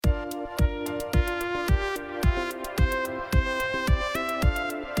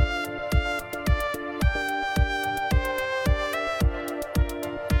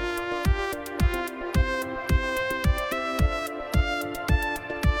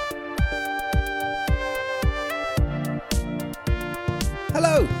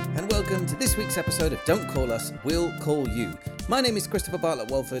Hello, and welcome to this week's episode of Don't Call Us, We'll Call You. My name is Christopher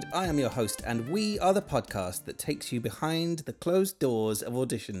Bartlett-Walford, I am your host, and we are the podcast that takes you behind the closed doors of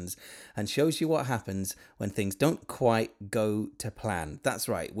auditions and shows you what happens when things don't quite go to plan. That's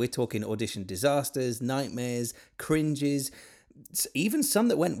right, we're talking audition disasters, nightmares, cringes, even some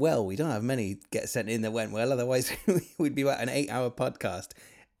that went well. We don't have many get sent in that went well, otherwise we'd be about an 8-hour podcast.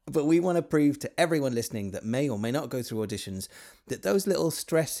 But we want to prove to everyone listening that may or may not go through auditions that those little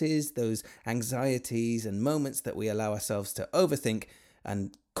stresses, those anxieties and moments that we allow ourselves to overthink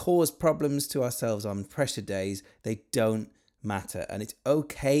and cause problems to ourselves on pressure days, they don't matter. And it's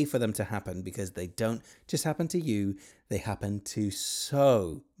okay for them to happen because they don't just happen to you, they happen to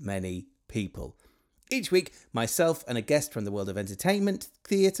so many people. Each week, myself and a guest from the world of entertainment,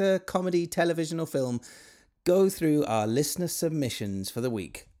 theatre, comedy, television or film go through our listener submissions for the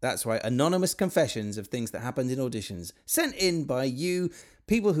week. That's right, anonymous confessions of things that happened in auditions, sent in by you,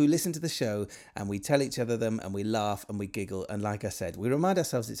 people who listen to the show, and we tell each other them, and we laugh, and we giggle, and like I said, we remind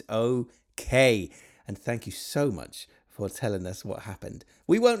ourselves it's okay. And thank you so much for telling us what happened.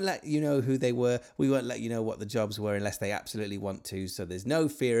 We won't let you know who they were, we won't let you know what the jobs were unless they absolutely want to, so there's no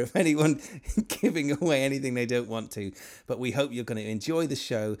fear of anyone giving away anything they don't want to, but we hope you're going to enjoy the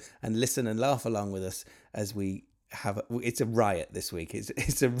show and listen and laugh along with us as we it's a riot this week.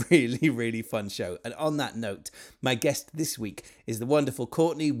 It's a really, really fun show. And on that note, my guest this week is the wonderful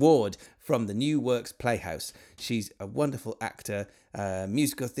Courtney Ward from the New Works Playhouse. She's a wonderful actor,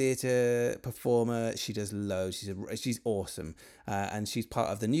 musical theatre performer. She does loads. She's awesome. And she's part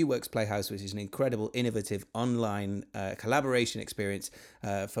of the New Works Playhouse, which is an incredible, innovative online collaboration experience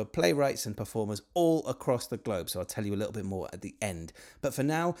for playwrights and performers all across the globe. So I'll tell you a little bit more at the end. But for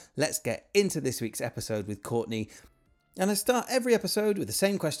now, let's get into this week's episode with Courtney. And I start every episode with the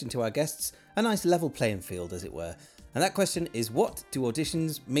same question to our guests, a nice level playing field, as it were. And that question is, what do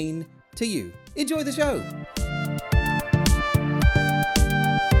auditions mean to you? Enjoy the show!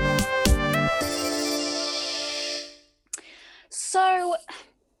 So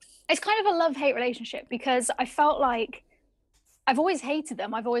it's kind of a love-hate relationship because I felt like I've always hated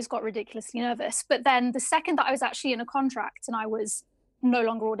them. I've always got ridiculously nervous. But then the second that I was actually in a contract and I was no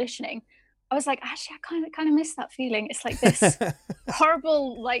longer auditioning, I was like, actually, I kind of miss that feeling. It's like this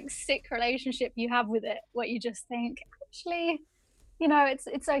horrible, like sick relationship you have with it, where you just think, actually, you know,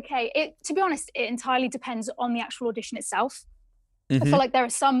 it's okay. To be honest, it entirely depends on the actual audition itself. Mm-hmm. I feel like there are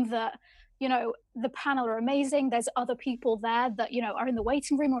some that, you know, the panel are amazing. There's other people there that, you know, are in the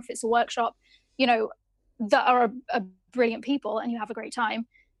waiting room, or if it's a workshop, you know, that are brilliant people and you have a great time.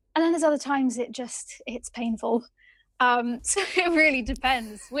 And then there's other times it's painful. So it really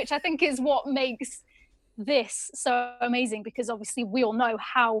depends, which I think is what makes this so amazing, because obviously we all know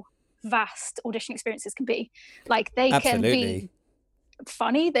how vast audition experiences can be. Like they can be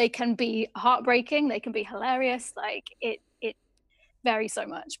funny, they can be heartbreaking, they can be hilarious. Like it varies so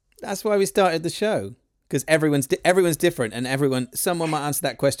much. That's why we started the show, because everyone's different, and someone might answer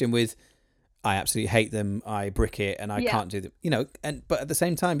that question with, I absolutely hate them, I brick it, and I can't do them, you know, but at the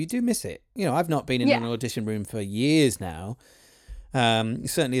same time, you do miss it. You know, I've not been in an audition room for years now.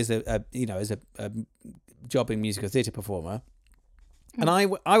 Certainly as a jobbing musical theatre performer. And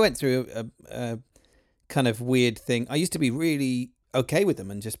I went through a kind of weird thing. I used to be really okay with them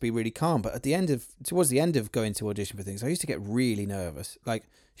and just be really calm, but towards the end of going to audition for things, I used to get really nervous, like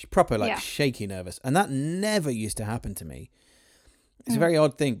proper shaky nervous. And that never used to happen to me. It's a very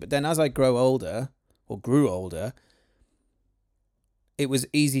odd thing. But then as I grew older, it was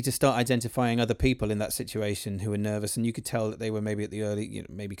easy to start identifying other people in that situation who were nervous. And you could tell that they were maybe at the early, you know,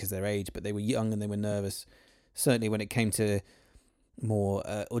 maybe because of their age, but they were young and they were nervous. Certainly when it came to more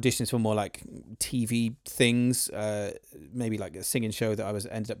auditions for more like TV things, maybe like a singing show that I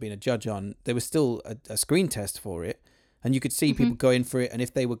ended up being a judge on, there was still a screen test for it. And you could see people going for it. And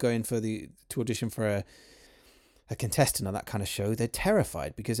if they were going to audition for a contestant on that kind of show, they're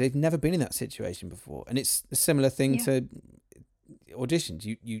terrified because they've never been in that situation before. And it's a similar thing to auditions.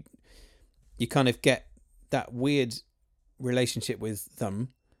 You kind of get that weird relationship with them,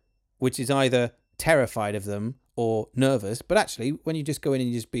 which is either terrified of them or nervous. But actually, when you just go in and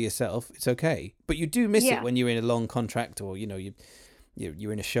you just be yourself, it's okay. But you do miss it when you're in a long contract, or you know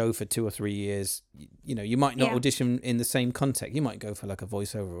you're in a show for 2 or 3 years. You know, you might not audition in the same context. You might go for like a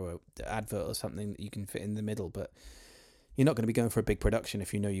voiceover or an advert or something that you can fit in the middle, but you're not going to be going for a big production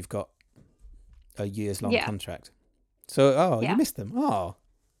if you know you've got a years long contract. So, you missed them.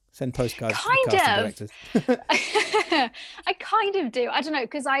 Send postcards to the casting directors. I kind of do. I don't know,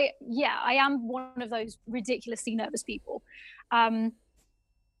 because I am one of those ridiculously nervous people. But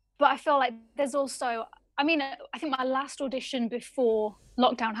I feel like there's also, I mean, I think my last audition before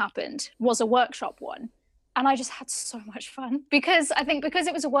lockdown happened was a workshop one. And I just had so much fun because I think because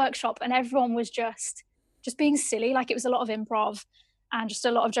it was a workshop and everyone was just being silly, like it was a lot of improv and just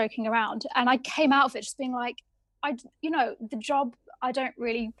a lot of joking around. And I came out of it just being like, the job I don't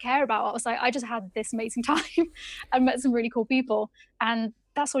really care about. I was like, I just had this amazing time and met some really cool people. And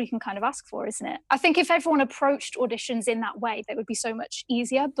that's all you can kind of ask for, isn't it? I think if everyone approached auditions in that way, they would be so much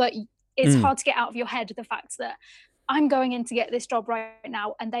easier. But it's hard to get out of your head the fact that I'm going in to get this job right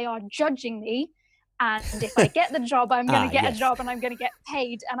now and they are judging me. And if I get the job, I'm going to get a job and I'm going to get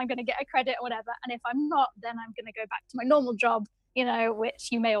paid and I'm going to get a credit or whatever. And if I'm not, then I'm going to go back to my normal job, which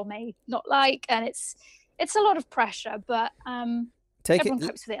you may or may not like. And it's a lot of pressure, but everyone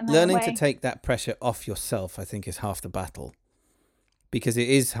copes with it in their learning way. to take that pressure off yourself, I think, is half the battle, because it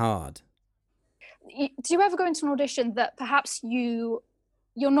is hard. Do you ever go into an audition that perhaps you're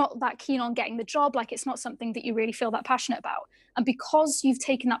not that keen on getting the job, like it's not something that you really feel that passionate about, and because you've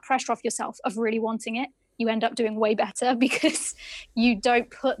taken that pressure off yourself of really wanting it, you end up doing way better because you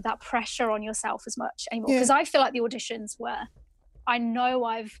don't put that pressure on yourself as much anymore? Because I feel like the auditions where I know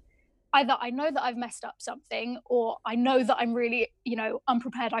that I've messed up something, or I know that I'm really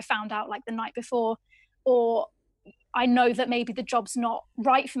unprepared, I found out like the night before, or I know that maybe the job's not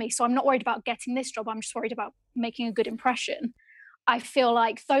right for me, so I'm not worried about getting this job, I'm just worried about making a good impression. I feel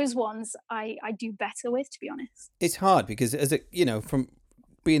like those ones I do better with, to be honest. It's hard because from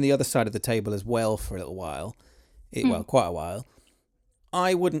being the other side of the table as well for a little while, quite a while,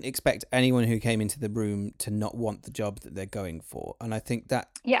 I wouldn't expect anyone who came into the room to not want the job that they're going for. And I think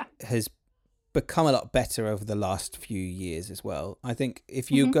that has become a lot better over the last few years as well. I think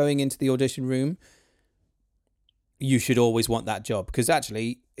if you're going into the audition room, you should always want that job, because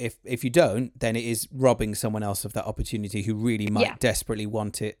actually if you don't, then it is robbing someone else of that opportunity who really might desperately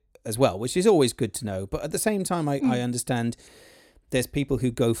want it as well, which is always good to know. But at the same time, I understand there's people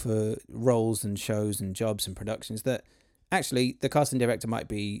who go for roles and shows and jobs and productions that actually the casting director might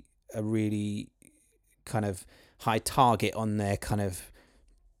be a really kind of high target on their kind of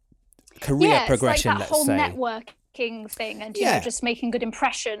career progression, it's like that whole networking thing and just making good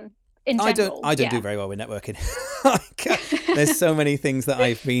impression. I don't do very well with networking. There's so many things that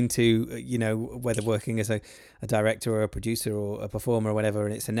I've been to, whether working as a director or a producer or a performer or whatever,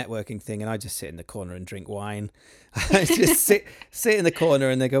 and it's a networking thing, and I just sit in the corner and drink wine. I just sit in the corner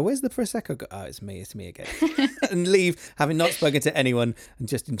and they go, "Where's the Prosecco?" Go, "Oh, it's me again," and leave having not spoken to anyone and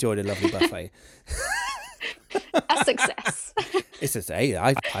just enjoyed a lovely buffet. A success.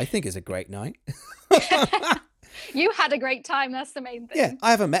 I think it's a great night. You had a great time. That's the main thing. Yeah,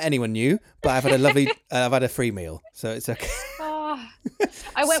 I haven't met anyone new, but I've had I've had a free meal, so it's okay.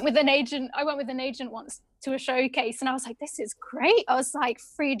 I went with an agent once to a showcase, and I was like, "This is great." I was like,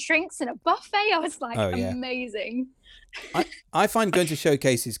 free drinks and a buffet. I was like, amazing. I find going to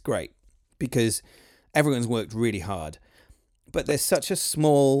showcases great because everyone's worked really hard, but there's such a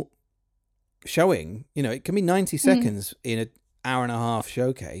small showing. It can be 90 seconds in an hour and a half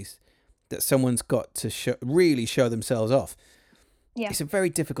showcase that someone's got to really show themselves off. Yeah. It's a very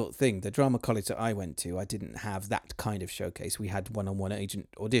difficult thing. The drama college that I went to, I didn't have that kind of showcase. We had one-on-one agent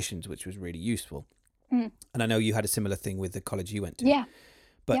auditions, which was really useful. And I know you had a similar thing with the college you went to. Yeah.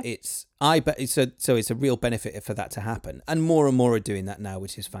 But it's a real benefit for that to happen. And more are doing that now,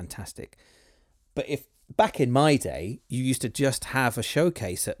 which is fantastic. But if back in my day, you used to just have a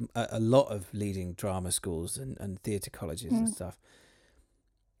showcase at a lot of leading drama schools and theatre colleges and stuff.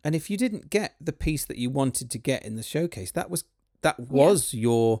 And if you didn't get the piece that you wanted to get in the showcase, that was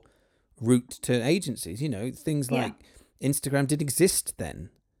your route to agencies. Things like Instagram didn't exist then.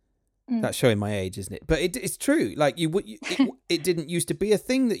 That's showing my age, isn't it? But it's true. Like it didn't used to be a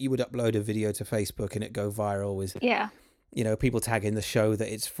thing that you would upload a video to Facebook and it go viral with people tagging the show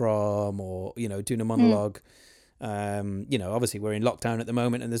that it's from, or doing a monologue. Obviously we're in lockdown at the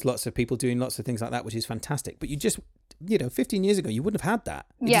moment and there's lots of people doing lots of things like that, which is fantastic. But you just 15 years ago, you wouldn't have had that.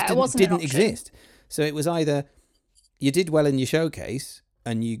 It didn't exist. So it was either you did well in your showcase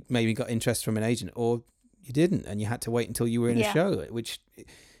and you maybe got interest from an agent, or you didn't and you had to wait until you were in a show, which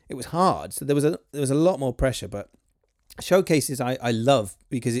it was hard. So there was a lot more pressure. But showcases I love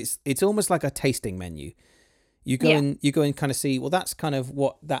because it's almost like a tasting menu. You go and kind of see, well, that's kind of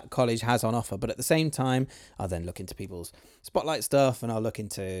what that college has on offer. But at the same time, I'll then look into people's spotlight stuff and I'll look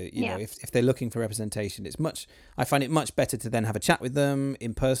into, if they're looking for representation, I find it much better to then have a chat with them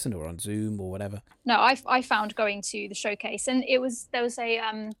in person or on Zoom or whatever. No, I found going to the showcase, and it was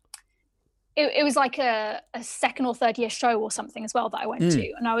like a second or third year show or something as well that I went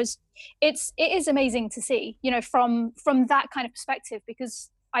to. And it is amazing to see, from that kind of perspective, because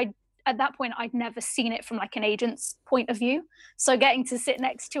at that point, I'd never seen it from like an agent's point of view. So getting to sit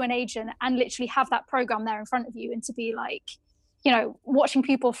next to an agent and literally have that program there in front of you and to be like, you know, watching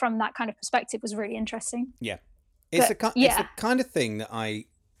people from that kind of perspective was really interesting. Yeah. It's the kind of thing that I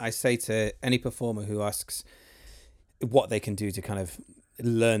say to any performer who asks what they can do to kind of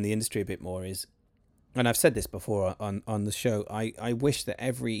learn the industry a bit more is, and I've said this before on the show, I wish that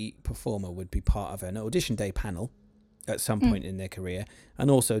every performer would be part of an audition day panel at some point in their career, and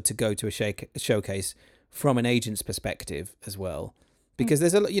also to go to a showcase from an agent's perspective as well, because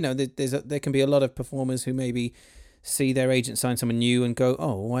there's a, you know, there can be a lot of performers who maybe see their agent sign someone new and go,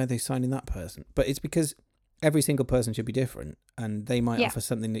 oh, why are they signing that person? But it's because every single person should be different, and they might offer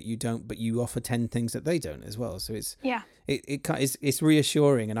something that you don't, but you offer 10 things that they don't as well. So it's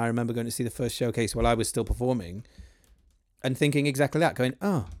reassuring. And I remember going to see the first showcase while I was still performing and thinking exactly that, going,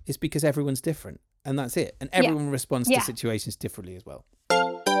 oh, it's because everyone's different, and that's it. And everyone responds to situations differently as well.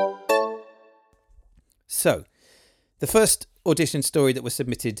 So the first audition story that was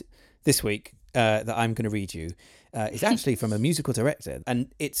submitted this week that I'm going to read you is actually from a musical director,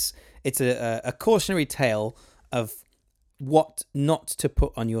 and it's a cautionary tale of what not to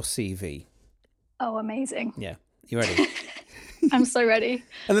put on your CV. Oh, amazing. Yeah. You ready? I'm so ready.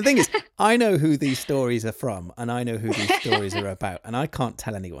 And the thing is, I know who these stories are from, and I know who these stories are about, and I can't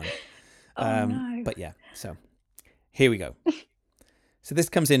tell anyone. No. But yeah, so here we go. So this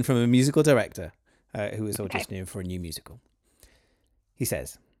comes in from a musical director who is auditioning for a new musical. He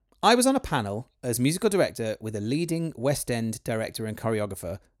says, I was on a panel as musical director with a leading West End director and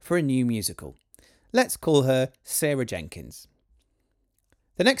choreographer for a new musical. Let's call her Sarah Jenkins.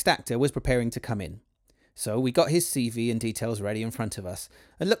 The next actor was preparing to come in. So we got his CV and details ready in front of us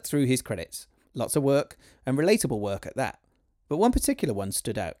and looked through his credits. Lots of work, and relatable work at that. But one particular one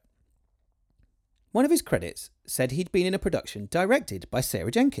stood out. One of his credits said he'd been in a production directed by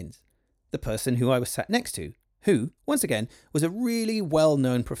Sarah Jenkins, the person who I was sat next to, who, once again, was a really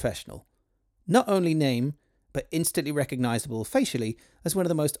well-known professional. Not only name, but instantly recognisable facially as one of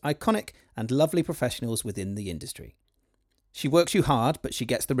the most iconic and lovely professionals within the industry. She works you hard, but she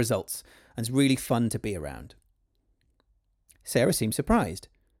gets the results, and is really fun to be around. Sarah seemed surprised,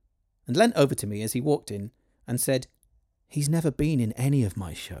 and leant over to me as he walked in and said, he's never been in any of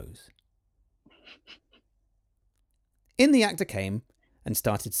my shows. In the actor came and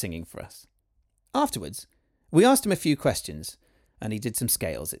started singing for us. Afterwards, we asked him a few questions, and he did some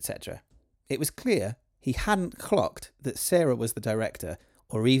scales, etc. It was clear he hadn't clocked that Sarah was the director,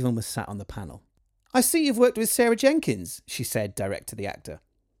 or even was sat on the panel. I see you've worked with Sarah Jenkins, she said, direct to the actor.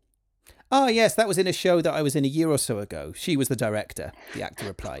 Ah, yes, that was in a show that I was in a year or so ago. She was the director, the actor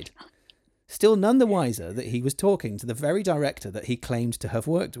replied. Still none the wiser that he was talking to the very director that he claimed to have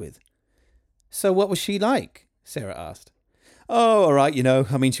worked with. So what was she like? Sarah asked. Oh, all right, you know.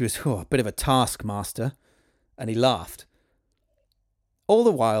 I mean, she was a bit of a taskmaster. And he laughed. All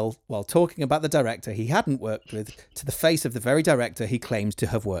the while talking about the director he hadn't worked with to the face of the very director he claimed to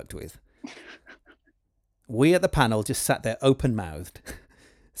have worked with. We at the panel just sat there open-mouthed.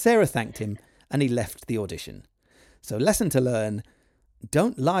 Sarah thanked him and he left the audition. So lesson to learn,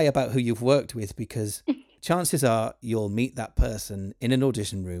 don't lie about who you've worked with, because chances are you'll meet that person in an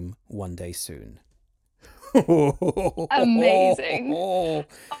audition room one day soon. Amazing. Oh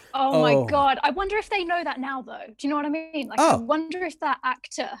my God. I wonder if they know that now, though. Do you know what I mean? Like, I wonder if that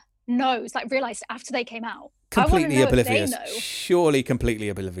actor knows, like, realised after they came out. Completely oblivious. Surely completely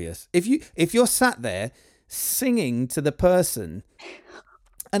oblivious. If you're sat there singing to the person,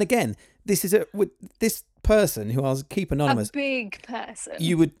 and again, this is this person who I'll keep anonymous, a big person,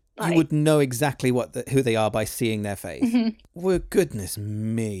 you would know exactly who they are by seeing their face. Mm-hmm. Well, goodness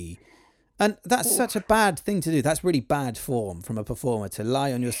me. And that's such a bad thing to do. That's really bad form from a performer, to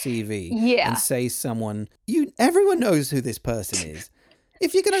lie on your CV and say everyone knows who this person is.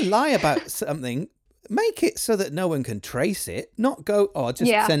 If you're going to lie about something, make it so that no one can trace it. Not go,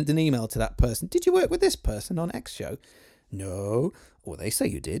 send an email to that person. Did you work with this person on X show? No. Or they say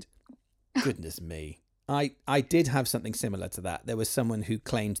you did. Goodness me. I did have something similar to that. There was someone who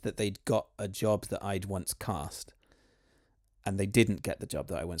claimed that they'd got a job that I'd once cast. And they didn't get the job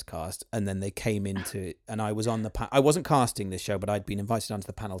that I once cast. And then they came into, and I was on the I wasn't casting this show, but I'd been invited onto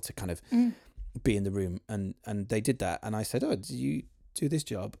the panel to kind of be in the room. And they did that. And I said, oh, did you do this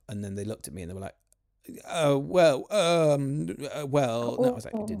job? And then they looked at me and they were like, well, no, I was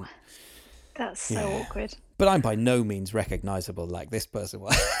like, I didn't. That's so awkward. But I'm by no means recognisable like this person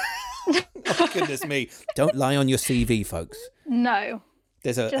was. Oh, goodness me. Don't lie on your CV, folks. No.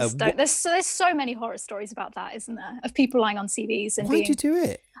 There's there's so many horror stories about that, isn't there? Of people lying on CVs and Why'd you do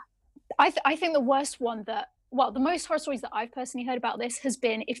it? I think the worst one that well, the most horror stories that I've personally heard about this has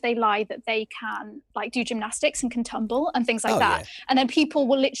been if they lie that they can like do gymnastics and can tumble and things like that. Yeah. And then people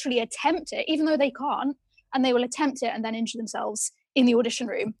will literally attempt it, even though they can't, and they will attempt it and then injure themselves in the audition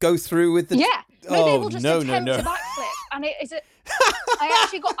room. Go through with the... Yeah. No, they will just attempt no. to backflip. And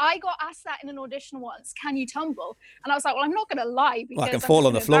I got asked that in an audition once, can you tumble? And I was like, well, I'm not going to lie because I can I'm fall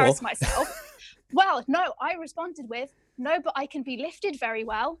on the floor. Embarrass myself. Well, no, I responded with, no, but I can be lifted very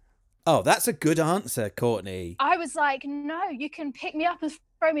well. Oh, that's a good answer, Courtney. I was like, no, you can pick me up and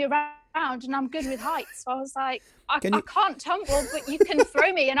throw me around and I'm good with heights. So I was like, I can't tumble, but you can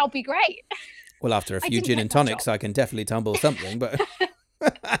throw me and I'll be great. Well, after a few gin and tonics, I can definitely tumble something, but...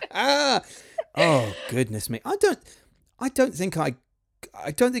 Oh, goodness me. I don't think I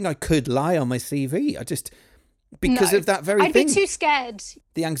could lie on my CV. I just... Because of that very thing. I'd be too scared.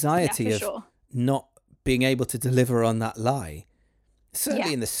 The anxiety of not being able to deliver on that lie.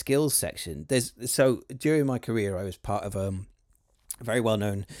 Certainly in the skills section. So during my career, I was part of a very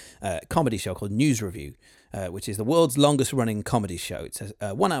well-known comedy show called News Review, which is the world's longest running comedy show. It's a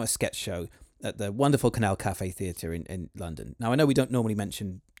 1-hour sketch show at the wonderful Canal Cafe Theatre in London. Now, I know we don't normally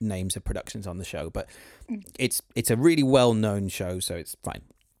mention names of productions on the show, but it's a really well-known show, so it's fine.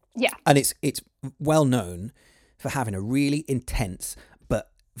 Yeah. And it's well known for having a really intense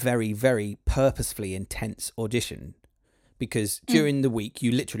but very, very purposefully intense audition. Because during the week,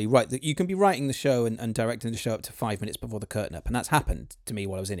 you literally you can be writing the show and directing the show up to 5 minutes before the curtain up. And that's happened to me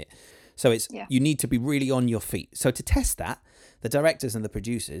while I was in it. So you need to be really on your feet. So to test that, the directors and the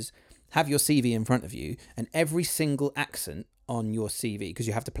producers have your CV in front of you and every single accent on your CV, because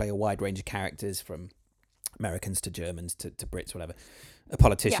you have to play a wide range of characters from Americans to Germans to Brits, whatever,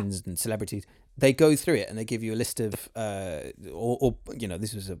 politicians and celebrities. They go through it and they give you a list of,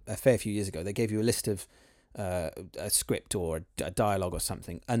 this was a fair few years ago, they gave you a list of a script or a dialogue or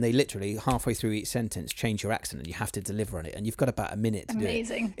something, and they literally halfway through each sentence change your accent and you have to deliver on it, and you've got about a minute to do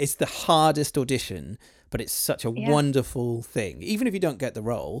it. It's the hardest audition, but it's such a wonderful thing. Even if you don't get the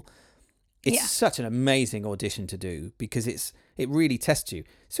role, it's such an amazing audition to do because it really tests you.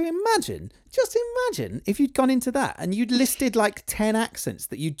 So just imagine if you'd gone into that and you'd listed like 10 accents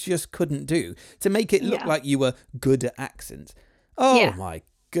that you just couldn't do to make it look like you were good at accents. Oh my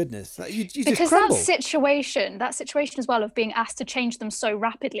goodness, you because just crumble. that situation as well of being asked to change them so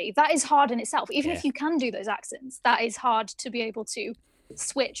rapidly, that is hard in itself. Even if you can do those accents, that is hard to be able to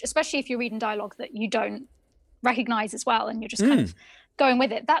switch, especially if you're reading dialogue that you don't recognize as well and you're just kind of going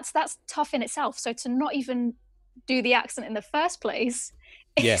with it. That's tough in itself. So to not even do the accent in the first place,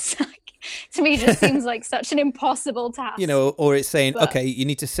 it's like, to me, just seems like such an impossible task. Or it's saying, okay, you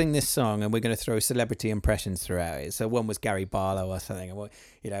need to sing this song and we're going to throw celebrity impressions throughout it. So one was Gary Barlow or something. One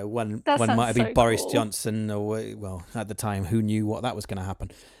might have been Boris Johnson, or, well, at the time, who knew what that was going to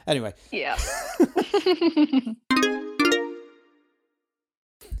happen? Anyway. Yeah.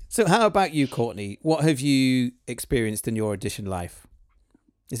 So how about you, Courtney? What have you experienced in your audition life?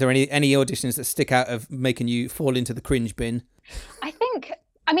 Is there any auditions that stick out of making you fall into the cringe bin?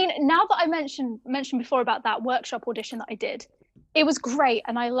 Now that I mentioned before about that workshop audition that I did, it was great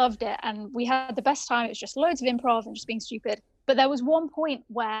and I loved it and we had the best time. It was just loads of improv and just being stupid. But there was one point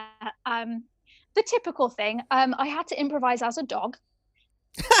where the typical thing, I had to improvise as a dog.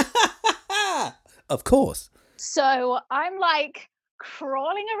 Of course. So I'm like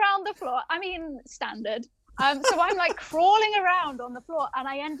crawling around the floor. Standard. So I'm like crawling around on the floor and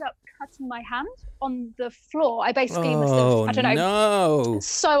I end up cutting my hand on the floor. I basically must have, I don't know. No.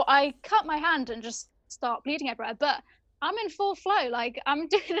 So I cut my hand and just start bleeding everywhere. But I'm in full flow, like I'm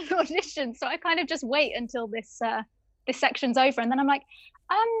doing an audition. So I kind of just wait until this section's over. And then I'm like,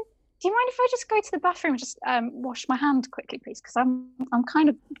 do you mind if I just go to the bathroom and just wash my hand quickly, please? Because I'm kind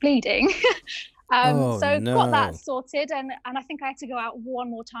of bleeding. Got that sorted, and I think I had to go out one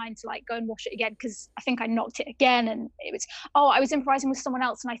more time to like go and wash it again because I think I knocked it again, and it was I was improvising with someone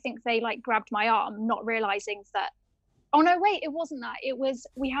else, and I think they like grabbed my arm, not realizing that. Oh no, wait, it wasn't that. It was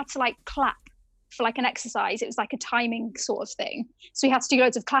we had to like clap for like an exercise. It was like a timing sort of thing, so we had to do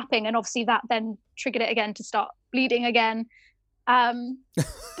loads of clapping, and obviously that then triggered it again to start bleeding again.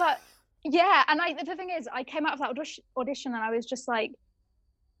 But yeah, and the thing is, I came out of that audition, and I was just like,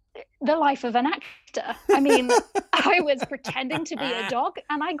 the life of an actor. I was pretending to be a dog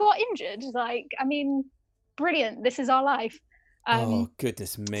and I got injured. Brilliant. This is our life. Oh,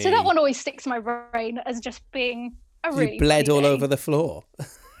 goodness me. So that one always sticks in my brain as just being a really You bled all over the floor.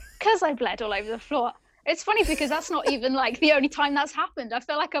 Because I bled all over the floor. It's funny because that's not even like the only time that's happened. I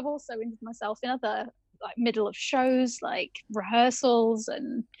feel like I've also injured myself in other like middle of shows, like rehearsals,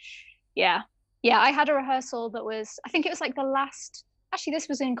 and yeah, I had a rehearsal that was, I think it was like the last. Actually, this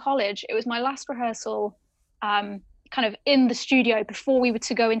was in college. It was my last rehearsal kind of in the studio before we were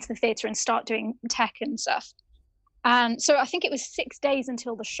to go into the theatre and start doing tech and stuff. And so I think it was 6 days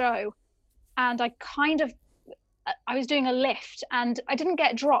until the show, and I was doing a lift and I didn't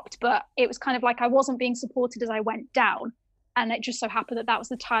get dropped, but it was kind of like I wasn't being supported as I went down. And it just so happened that was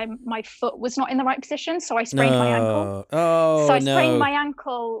the time my foot was not in the right position. So I sprained my ankle. Oh, so I sprained my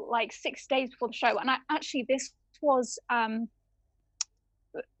ankle like 6 days before the show. And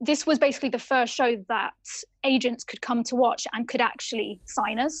this was basically the first show that agents could come to watch and could actually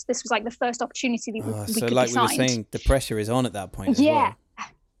sign us. This was like the first opportunity we could be signed. So like we were saying, the pressure is on at that point as well.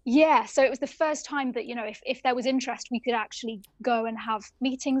 Yeah, so it was the first time that, if there was interest, we could actually go and have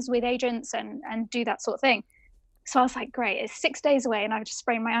meetings with agents and do that sort of thing. So I was like, great, it's 6 days away and I've just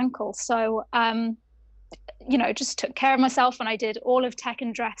sprained my ankle. So, just took care of myself, and I did all of tech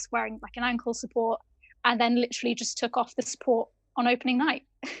and dress wearing like an ankle support, and then literally just took off the support on opening night.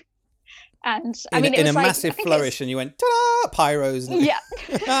 And in a massive flourish, and you went, ta-da, pyros. Yeah.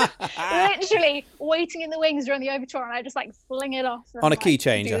 Literally waiting in the wings during the overture, and I just like fling it off. On a key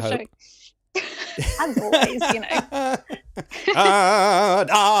change, I hope. As always, boom.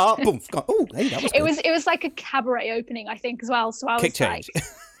 Oh, hey, that was good. It was like a cabaret opening, I think, as well. So I was like,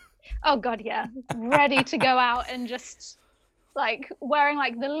 oh God, yeah. Ready to go out and just like wearing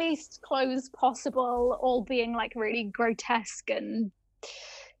like the least clothes possible, all being like really grotesque, and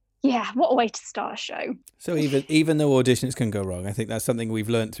yeah, what a way to start a show. So even though auditions can go wrong, I think that's something we've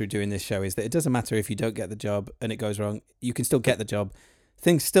learned through doing this show, is that it doesn't matter if you don't get the job and it goes wrong, you can still get the job.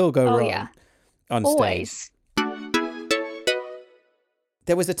 Things still go wrong on Always. stage.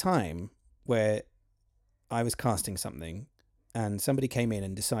 There was a time where I was casting something and somebody came in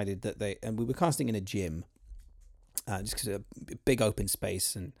and decided that we were casting in a gym, just because of a big open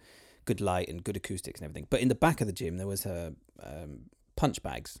space and good light and good acoustics and everything. But in the back of the gym, there was punch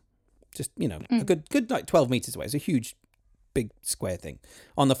bags. Just, a good like 12 meters away. It's a huge, big square thing.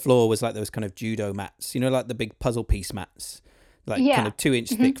 On the floor was like those kind of judo mats, like the big puzzle piece mats, like kind of 2-inch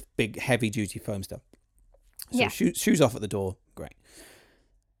thick, big, heavy duty foam stuff. So shoes off at the door. Great.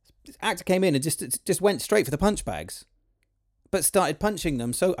 This actor came in and just went straight for the punch bags, but started punching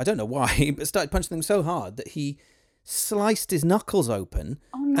them. So I don't know why, but started punching them so hard that he sliced his knuckles open.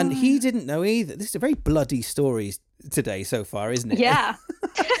 Oh, no. And he didn't know either. This is a very bloody story today so far, isn't it? Yeah.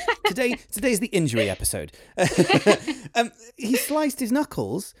 Today's the injury episode. He sliced his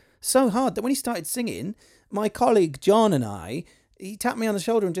knuckles so hard that when he started singing, my colleague John and he tapped me on the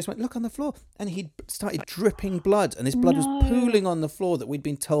shoulder and just went, look on the floor. And he started dripping blood, and his blood was pooling on the floor that we'd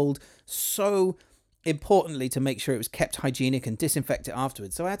been told so importantly to make sure it was kept hygienic and disinfect it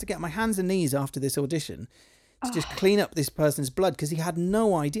afterwards. So I had to get my hands and knees after this audition to just clean up this person's blood, because he had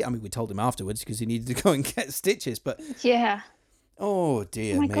no idea. I mean, we told him afterwards because he needed to go and get stitches, but yeah. Oh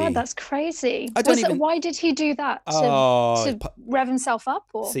dear me. Oh my God, that's crazy. Why did he do that? To rev himself up,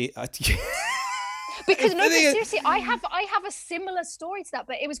 or? See, because no, but seriously, I have a similar story to that.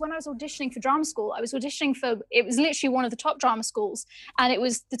 But it was when I was auditioning for drama school. I was auditioning it was literally one of the top drama schools, and it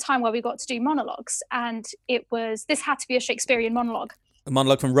was the time where we got to do monologues, and this had to be a Shakespearean monologue. A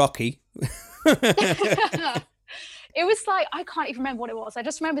monologue from Rocky. It was like, I can't even remember what it was. I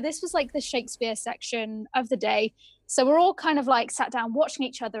just remember this was like the Shakespeare section of the day. So we're all kind of like sat down watching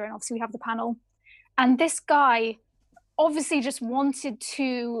each other, and obviously we have the panel. And this guy obviously just wanted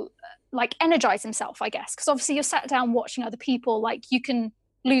to like energize himself, I guess. Because obviously you're sat down watching other people, like you can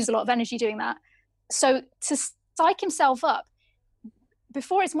lose a lot of energy doing that. So to psych himself up,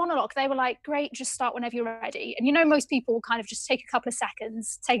 before his monologue, they were like, great, just start whenever you're ready. And most people kind of just take a couple of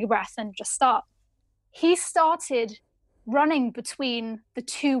seconds, take a breath and just start. He started running between the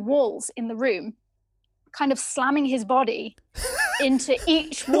two walls in the room, kind of slamming his body into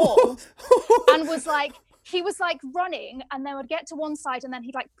each wall, and he was like running, and then would get to one side and then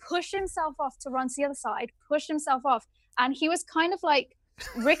he'd like push himself off to run to the other side, push himself off. And he was kind of like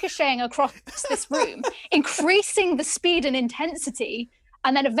ricocheting across this room, increasing the speed and intensity,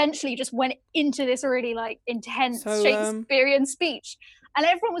 and then eventually just went into this really like intense Shakespearean speech. And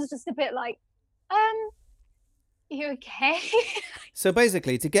everyone was just a bit like, you okay? So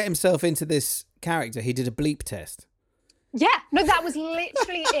basically, to get himself into this character, he did a bleep test. Yeah, no, that was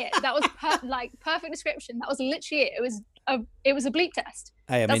literally it. That was perfect description. That was literally it. It was a bleep test.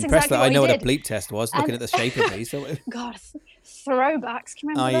 Hey, I'm impressed that I know what a bleep test was, looking at the shape of me. So God, throwbacks. Can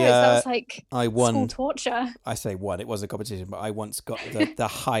you remember those? That was like I won, school torture. I say won. It was a competition, but I once got the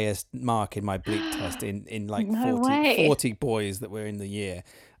highest mark in my bleep test in like 40 boys that were in the year.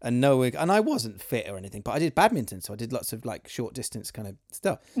 And I wasn't fit or anything, but I did badminton, so I did lots of like short distance kind of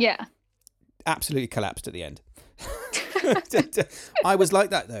stuff. Yeah. Absolutely collapsed at the end. I was like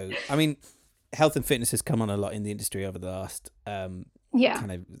that though. I mean, health and fitness has come on a lot in the industry over the last kind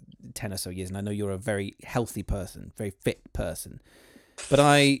of 10 or so years, and I know you're a very healthy person, very fit person, but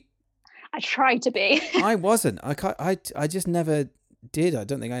I try to be. I wasn't. I just never did. I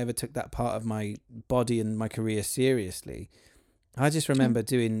don't think I ever took that part of my body and my career seriously. I just remember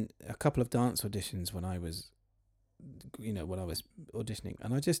doing a couple of dance auditions when I was auditioning,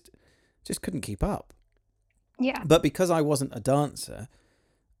 and I just couldn't keep up. Yeah. But because I wasn't a dancer,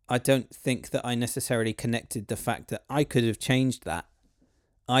 I don't think that I necessarily connected the fact that I could have changed that.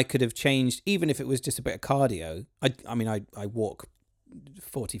 I could have changed, even if it was just a bit of cardio. I mean, I walk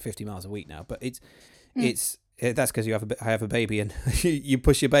 40, 50 miles a week now, but that's because I have a baby, and you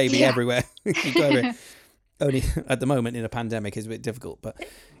push your baby everywhere. You go everywhere. Only at the moment in a pandemic is a bit difficult, but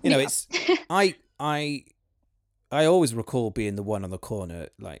it's I always recall being the one on the corner,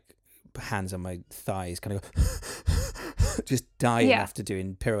 like hands on my thighs, kind of just dying after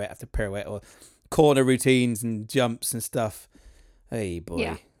doing pirouette after pirouette or corner routines and jumps and stuff. Hey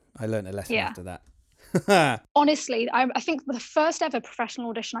boy, I learned a lesson after that. Honestly, I think the first ever professional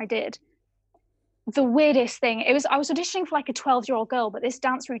audition I did, the weirdest thing, I was auditioning for like a 12-year-old girl, but this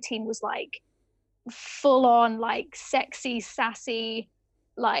dance routine was like full on, like sexy, sassy,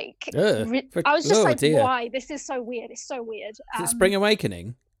 like I was just like, dear. Why? This is so weird. It's so weird. Is it Spring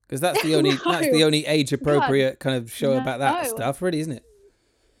Awakening? Because that's the only age appropriate kind of show about that stuff, really, isn't it?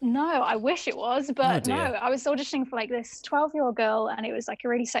 No, I wish it was, but no, I was auditioning for like this 12-year-old girl, and it was like a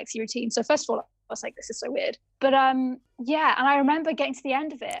really sexy routine. So first of all, I was like, this is so weird. But and I remember getting to the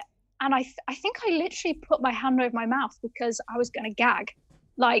end of it, and I think I literally put my hand over my mouth because I was going to gag.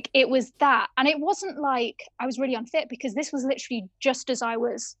 Like, it was that. And it wasn't like I was really unfit, because this was literally just as I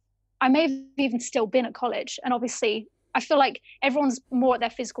may have even still been at college. And obviously, I feel like everyone's more at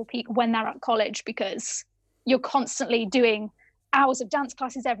their physical peak when they're at college, because you're constantly doing hours of dance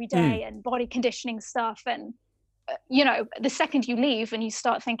classes every day and body conditioning stuff. And, the second you leave and you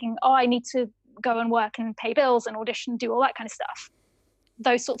start thinking, oh, I need to go and work and pay bills and audition, do all that kind of stuff,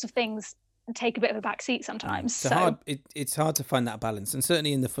 those sorts of things take a bit of a back seat sometimes. It's hard to find that balance, and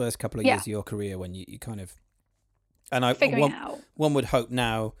certainly in the first couple of years of your career, when you kind of, and one would hope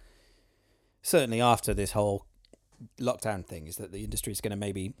now, certainly after this whole lockdown thing, is that the industry is going to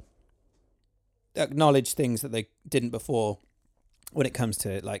maybe acknowledge things that they didn't before, when it comes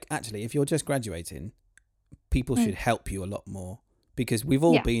to, like, actually, if you're just graduating, people should help you a lot more, because we've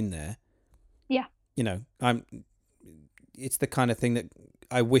all been there. It's the kind of thing that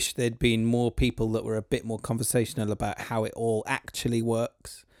I wish there'd been more people that were a bit more conversational about how it all actually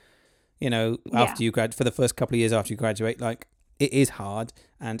works. After you for the first couple of years after you graduate, like, it is hard,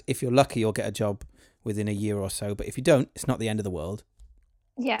 and if you're lucky, you'll get a job within a year or so. But if you don't, it's not the end of the world.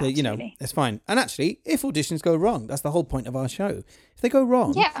 Yeah, absolutely. It's fine. And actually, if auditions go wrong, that's the whole point of our show. If they go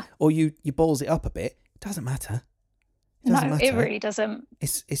wrong, or you balls it up a bit, it doesn't matter. It really doesn't.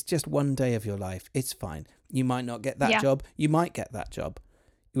 It's just one day of your life. It's fine. You might not get that job. You might get that job.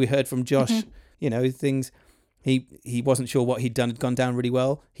 We heard from Josh, things. He wasn't sure what he'd done had gone down really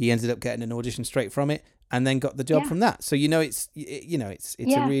well. He ended up getting an audition straight from it, and then got the job from that. So it's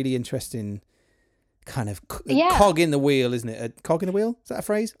a really interesting kind of cog in the wheel, isn't it? A cog in the wheel? Is that a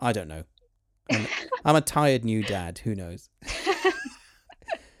phrase? I don't know. I'm a tired new dad. Who knows?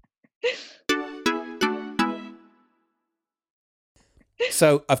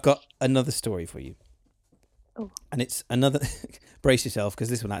 So I've got another story for you. Oh. And it's another... brace yourself, because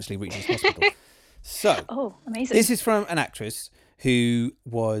this one actually reaches hospital. So, amazing. This is from an actress who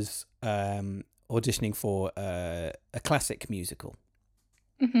was auditioning for a classic musical.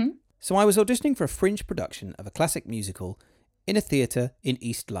 Mm-hmm. So I was auditioning for a fringe production of a classic musical in a theatre in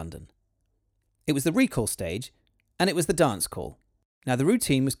East London. It was the recall stage, and it was the dance call. Now, the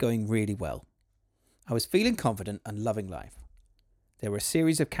routine was going really well. I was feeling confident and loving life. There were a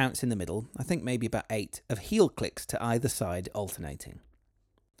series of counts in the middle, I think maybe about 8, of heel clicks to either side alternating.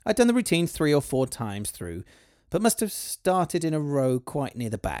 I'd done the routine 3 or 4 times through, but must have started in a row quite near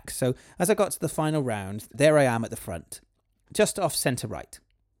the back. So as I got to the final round, there I am at the front, just off centre right.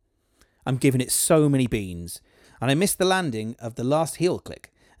 I'm giving it so many beans, and I missed the landing of the last heel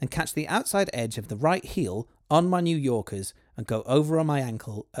click and catch the outside edge of the right heel on my New Yorkers and go over on my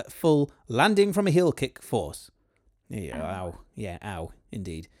ankle at full landing from a heel kick force. Ow. Yeah, ow,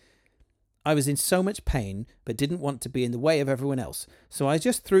 indeed. I was in so much pain, but didn't want to be in the way of everyone else, so I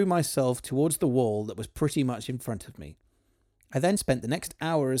just threw myself towards the wall that was pretty much in front of me. I then spent the next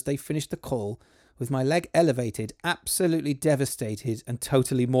hour as they finished the call with my leg elevated, absolutely devastated and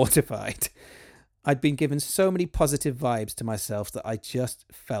totally mortified. I'd been given so many positive vibes to myself that I just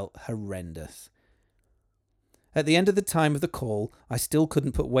felt horrendous. At the end of the time of the call, I still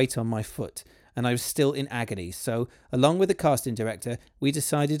couldn't put weight on my foot, and I was still in agony. So, along with the casting director, we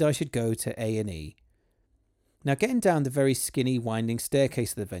decided I should go to A&E. Now, getting down the very skinny, winding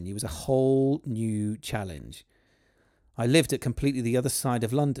staircase of the venue was a whole new challenge. I lived at completely the other side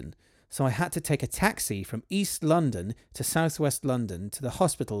of London, so I had to take a taxi from East London to Southwest London to the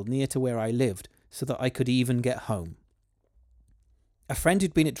hospital near to where I lived so that I could even get home. A friend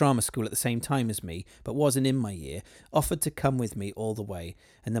who'd been at drama school at the same time as me, but wasn't in my year, offered to come with me all the way,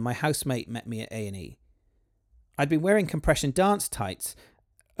 and then my housemate met me at A&E. I'd been wearing compression dance tights,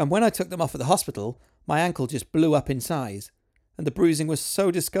 and when I took them off at the hospital, my ankle just blew up in size, and the bruising was so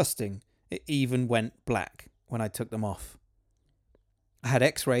disgusting, it even went black when I took them off. I had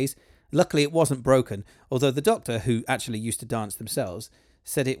x-rays. Luckily, it wasn't broken, although the doctor, who actually used to dance themselves,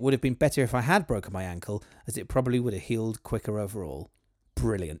 said it would have been better if I had broken my ankle, as it probably would have healed quicker overall.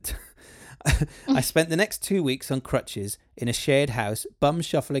 Brilliant. I spent the next 2 weeks on crutches in a shared house, bum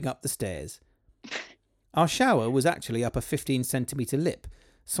shuffling up the stairs. Our shower was actually up a 15-centimetre lip,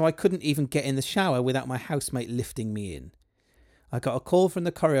 so I couldn't even get in the shower without my housemate lifting me in. I got a call from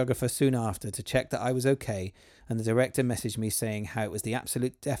the choreographer soon after to check that I was okay, and the director messaged me saying how it was the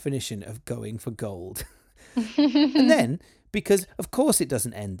absolute definition of going for gold. And then, because of course it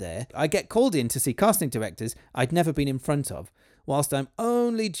doesn't end there, I get called in to see casting directors I'd never been in front of, whilst I'm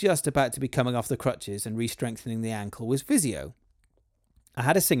only just about to be coming off the crutches and re-strengthening the ankle with physio. I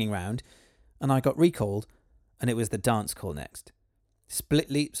had a singing round, and I got recalled, and it was the dance call next.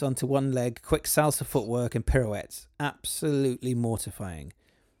 Split leaps onto one leg, quick salsa footwork and pirouettes. Absolutely mortifying.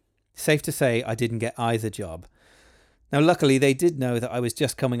 Safe to say I didn't get either job. Now, luckily, they did know that I was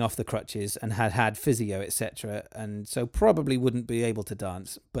just coming off the crutches and had had physio, etc., and so probably wouldn't be able to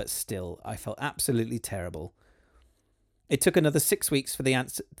dance, but still, I felt absolutely terrible. It took another 6 weeks for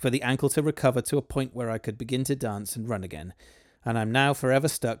the ankle to recover to a point where I could begin to dance and run again, and I'm now forever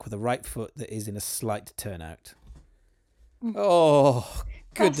stuck with a right foot that is in a slight turnout. Oh,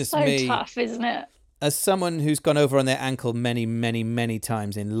 goodness That's so me. tough, isn't it? As someone who's gone over on their ankle many, many, many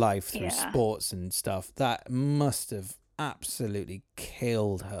times in life through sports and stuff, that must have absolutely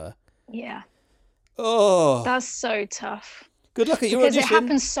killed her. Yeah. Oh. That's so tough. Good luck at your because audition. It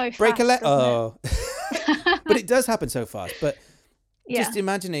happens so fast. Break a leg. Oh. But it does happen so fast. But yeah. just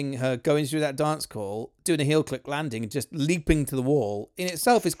imagining her going through that dance call, doing a heel click landing and just leaping to the wall in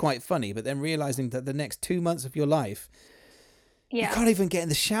itself is quite funny. But then realizing that the next 2 months of your life, you can't even get in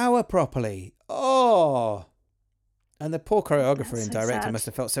the shower properly. Oh. And the poor choreographer and director must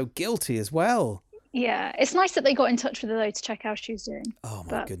have felt so guilty as well. Yeah, it's nice that they got in touch with her, though, to check how she was doing. Oh,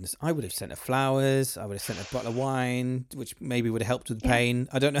 my goodness. I would have sent her flowers. I would have sent her a bottle of wine, which maybe would have helped with the pain.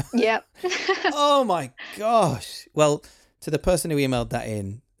 I don't know. Yeah. Oh, my gosh. Well, to the person who emailed that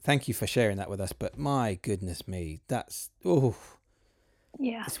in, thank you for sharing that with us. But my goodness me, that's... Oh.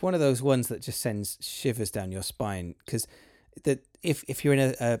 Yeah. It's one of those ones that just sends shivers down your spine because... that if you're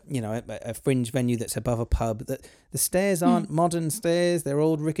in a fringe venue that's above a pub, that the stairs aren't modern stairs, they're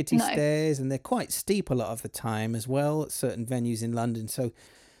old rickety stairs, and they're quite steep a lot of the time as well at certain venues in London. So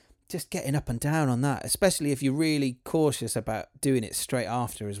just getting up and down on that, especially if you're really cautious about doing it straight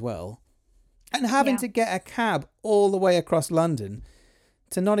after as well, and having to get a cab all the way across London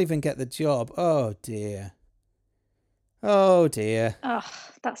to not even get the job. Oh dear. Oh dear. Oh,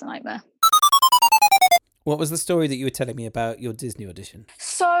 that's a nightmare. What was the story that you were telling me about your Disney audition?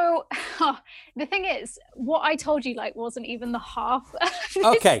 So, the thing is, what I told you wasn't even the half of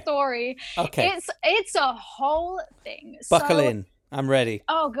this story. Okay. It's a whole thing. Buckle in. I'm ready.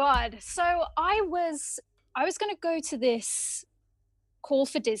 Oh God. So I was going to go to this call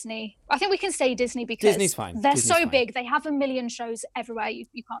for Disney. I think we can say Disney because Disney's fine. They're Disney's so fine. Big. They have a million shows everywhere. You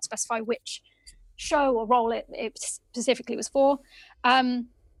can't specify which show or role it specifically was for.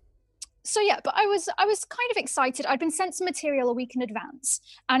 So yeah, but I was kind of excited. I'd been sent some material a week in advance,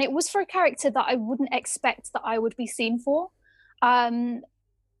 and it was for a character that I wouldn't expect that I would be seen for.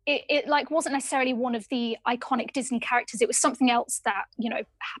 It wasn't necessarily one of the iconic Disney characters. It was something else that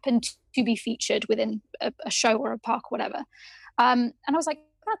happened to be featured within a show or a park or whatever. And I was like,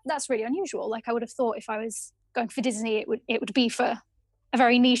 that's really unusual. I would have thought if I was going for Disney, it would be for a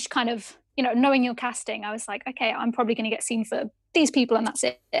very niche kind of, knowing your casting. I was like, okay, I'm probably going to get seen for these people and that's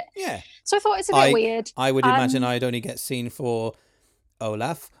it. Yeah. So I thought it's a bit weird. I would imagine I'd only get seen for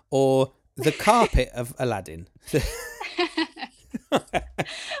Olaf or the carpet of Aladdin. I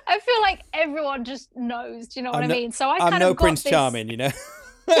feel like everyone just knows. Do you know what I mean? So I'm no Prince Charming, So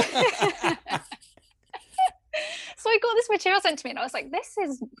I got this material sent to me and I was like, this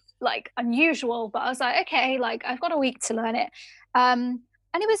is unusual, but I was like, okay, I've got a week to learn it. And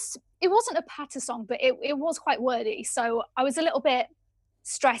it wasn't a patter song, but it was quite wordy. So I was a little bit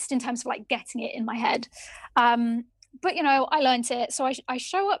stressed in terms of like getting it in my head. But you know, I learned it. So I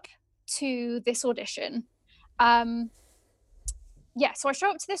show up to this audition. So I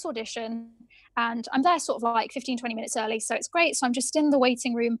show up to this audition and I'm there sort of like 15, 20 minutes early. So it's great. So I'm just in the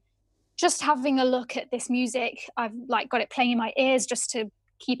waiting room, just having a look at this music. I've like got it playing in my ears just to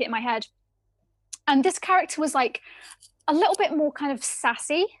keep it in my head. And this character was like a little bit more kind of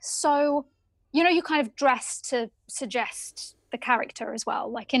sassy. So, you know, you kind of dress to suggest the character as well.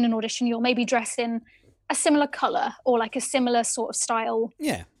 Like in an audition, you'll maybe dress in a similar color or like a similar sort of style.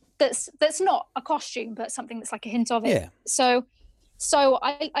 Yeah. That's not a costume, but something that's like a hint of it. Yeah. So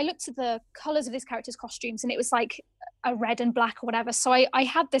I looked at the colors of this character's costumes and it was like a red and black or whatever. So I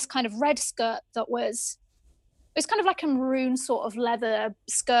had this kind of red skirt that was kind of like a maroon sort of leather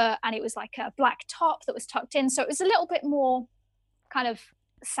skirt, and it was like a black top that was tucked in. So it was a little bit more kind of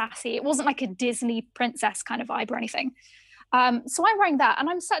sassy. It wasn't like a Disney princess kind of vibe or anything. So I'm wearing that and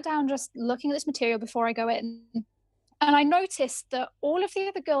I'm sat down just looking at this material before I go in. And I noticed that all of the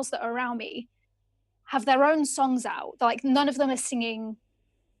other girls that are around me have their own songs out. Like none of them are singing,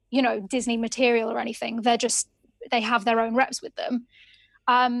 you know, Disney material or anything. They have their own reps with them.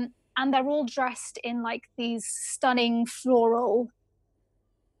 And they're all dressed in like these stunning floral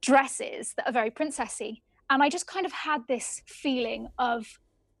dresses that are very princessy. And I just kind of had this feeling of,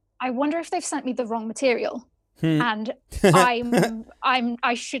 I wonder if they've sent me the wrong material. And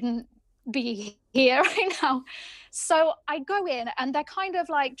I shouldn't be here right now. So I go in and they're kind of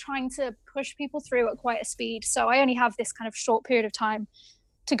like trying to push people through at quite a speed. So I only have this kind of short period of time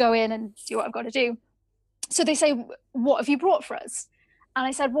to go in and do what I've got to do. So they say, what have you brought for us? And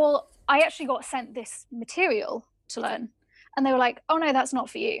I said, well, I actually got sent this material to learn. And they were like, oh no, that's not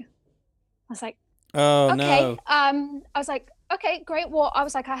for you. I was like, oh, okay. No. I was like, okay, great. Well, I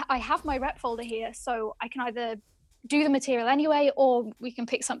was like, I have my rep folder here, so I can either do the material anyway, or we can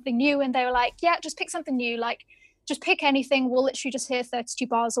pick something new. And they were like, yeah, just pick something new. Like, just pick anything. We'll literally just hear 32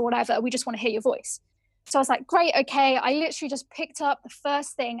 bars or whatever. We just want to hear your voice. So I was like, great, okay. I literally just picked up the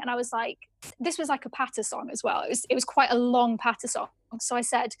first thing and I was like, this was like a patter song as well. It was quite a long patter song. So I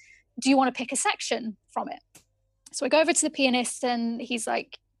said, do you want to pick a section from it? So I go over to the pianist and he's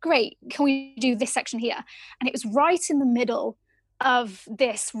like, great, can we do this section here? And it was right in the middle of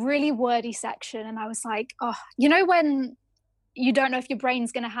this really wordy section. And I was like, oh, you know, when you don't know if your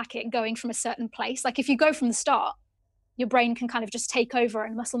brain's going to hack it going from a certain place, like if you go from the start, your brain can kind of just take over,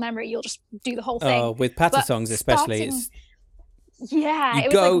 and muscle memory, you'll just do the whole thing. Oh, with patter songs especially, it was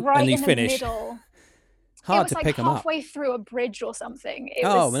go like right and you in finish. the middle. Hard to pick them up. Halfway through a bridge or something. It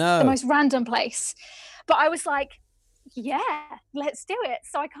Oh, was no. the most random place. But I was like, yeah, let's do it.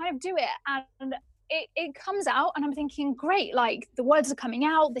 So I kind of do it, and it comes out, and I'm thinking, great, like the words are coming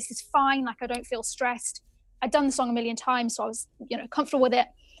out. This is fine. Like I don't feel stressed. I'd done the song a million times, so I was, you know, comfortable with it.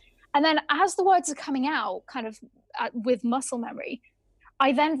 And then as the words are coming out, kind of with muscle memory,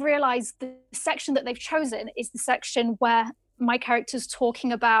 I then realized the section that they've chosen is the section where my character's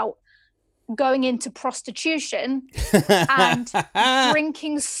talking about going into prostitution and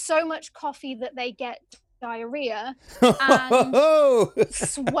drinking so much coffee that they get diarrhea and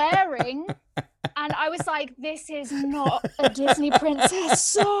swearing. And I was like, this is not a Disney princess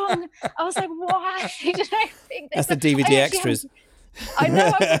song. I was like, why did I think this? That's the DVD extras. I know. I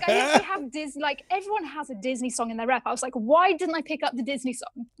was like, I actually have Disney. Like everyone has a Disney song in their rep. I was like, why didn't I pick up the Disney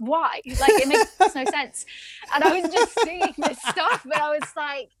song? Why? Like it makes no sense. And I was just singing this stuff, but I was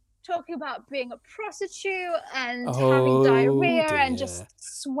like talking about being a prostitute and having diarrhea and just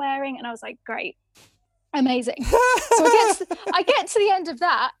swearing. And I was like, great, amazing. So I get to the end of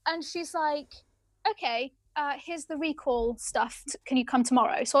that, and she's like, okay, here's the recall stuff. Can you come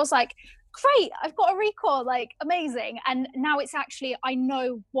tomorrow? So I was like, great, I've got a recall, like amazing. And now it's actually, I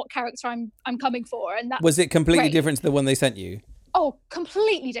know what character I'm coming for. And that was it completely different to the one they sent you? Oh,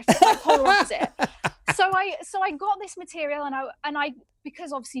 completely different, like polar opposite. So I got this material, and I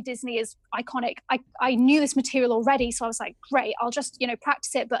because obviously Disney is iconic, I knew this material already. So I was like, great, I'll just, you know,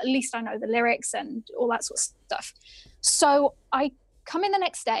 practice it, but at least I know the lyrics and all that sort of stuff. So I come in the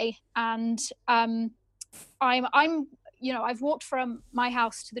next day, and I'm you know, I've walked from my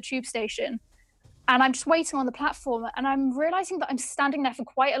house to the tube station, and I'm just waiting on the platform, and I'm realizing that I'm standing there for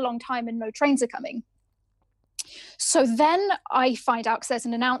quite a long time and no trains are coming. So then I find out, because there's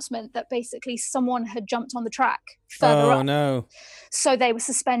an announcement that basically someone had jumped on the track further up. Oh no. So they were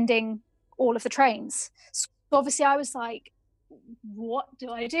suspending all of the trains. So obviously I was like, what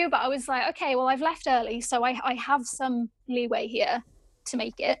do I do? But I was like, okay, well, I've left early, so I have some leeway here to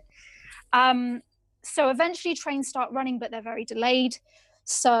make it. So eventually trains start running, but they're very delayed.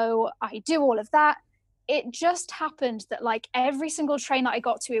 So I do all of that. it just happened that like every single train that I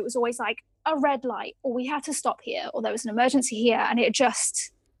got to, it was always like a red light, or we had to stop here, or there was an emergency here, and it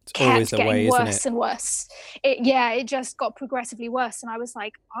just kept getting worse and worse. It just got progressively worse, and I was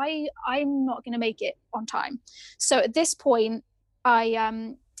like, I'm not going to make it on time. So at this point,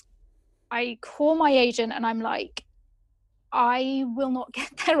 I call my agent and I'm like, I will not get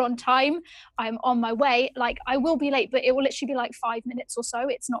there on time. I'm on my way. Like, I will be late, but it will literally be like 5 minutes or so.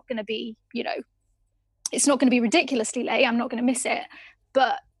 It's not going to be, it's not going to be ridiculously late. I'm not going to miss it.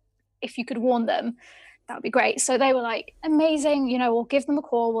 But if you could warn them, that would be great. So they were like, amazing, we'll give them a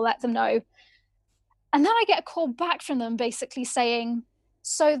call, we'll let them know. And then I get a call back from them basically saying,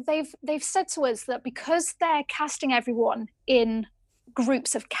 so they've said to us that because they're casting everyone in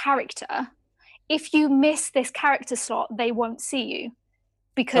groups of character, if you miss this character slot, they won't see you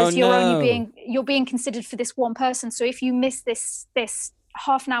because you're being considered for this one person. So if you miss this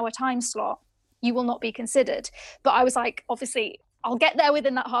half an hour time slot, you will not be considered. But I was like, obviously, I'll get there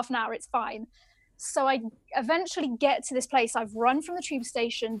within that half an hour. It's fine. So I eventually get to this place. I've run from the tube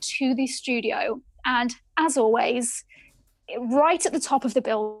station to the studio. And as always, right at the top of the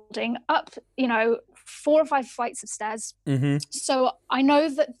building, up, 4 or 5 flights of stairs. Mm-hmm. So I know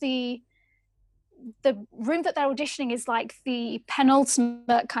that the room that they're auditioning is like the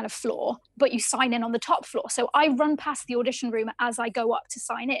penultimate kind of floor, but you sign in on the top floor. So I run past the audition room as I go up to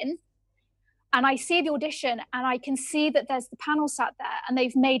sign in, and I see the audition, and I can see that there's the panel sat there, and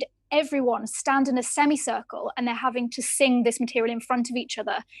they've made everyone stand in a semicircle, and they're having to sing this material in front of each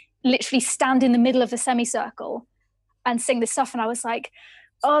other, literally stand in the middle of the semicircle and sing this stuff. And I was like,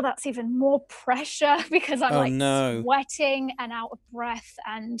 oh, that's even more pressure because I'm sweating and out of breath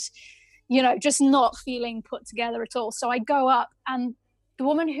and just not feeling put together at all. So I go up, and the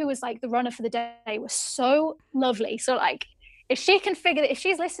woman who was like the runner for the day was so lovely. So like, if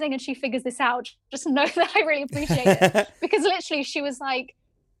she's listening and she figures this out, just know that I really appreciate it. Because literally she was like,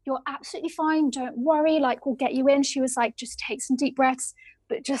 you're absolutely fine. Don't worry. Like, we'll get you in. She was like, just take some deep breaths,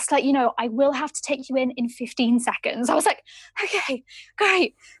 but just like, I will have to take you in 15 seconds. I was like, okay,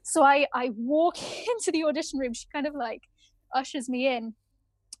 great. So I walk into the audition room. She kind of like ushers me in.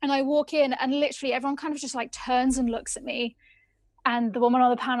 And I walk in, and literally everyone kind of just like turns and looks at me. And the woman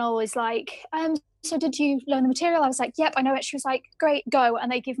on the panel is like, so did you learn the material? I was like, yep, I know it. She was like, great, go.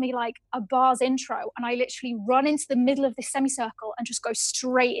 And they give me like a bar's intro. And I literally run into the middle of this semicircle and just go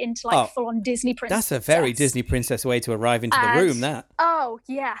straight into like full on Disney princess. That's a very Disney princess way to arrive into the room, that. Oh,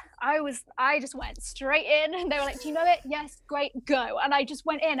 yeah. I just went straight in, and they were like, do you know it? Yes, great, go. And I just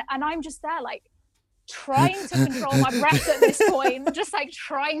went in, and I'm just there like, trying to control my breath at this point, just like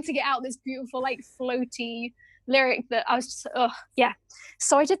trying to get out this beautiful like floaty lyric that I was just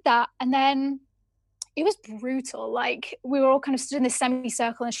so I did that, and then it was brutal. Like, we were all kind of stood in this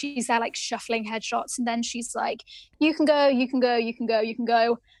semicircle, and she's there like shuffling headshots, and then she's like, you can go.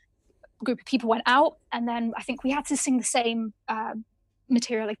 A group of people went out, and then I think we had to sing the same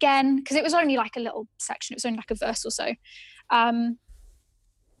material again because it was only like a little section, it was only like a verse or so.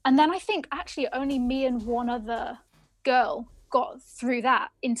 And then I think actually only me and one other girl got through that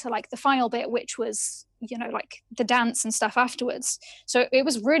into like the final bit, which was, like the dance and stuff afterwards. So it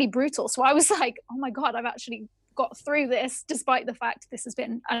was really brutal. So I was like, oh my God, I've actually got through this despite the fact this has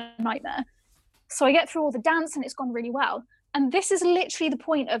been a nightmare. So I get through all the dance, and it's gone really well. And this is literally the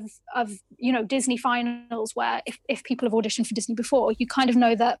point of Disney finals, where if people have auditioned for Disney before, you kind of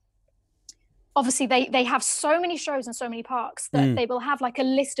know that obviously they have so many shows and so many parks that they will have like a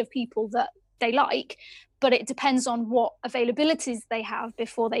list of people that they like, but it depends on what availabilities they have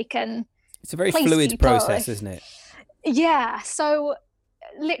before they can. It's a very fluid process, isn't it? Yeah. So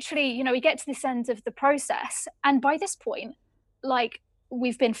literally, we get to this end of the process, and by this point, like,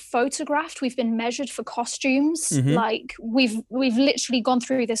 we've been photographed, we've been measured for costumes. Mm-hmm. Like, we've literally gone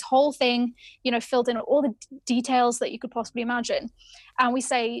through this whole thing, filled in all the details that you could possibly imagine. And we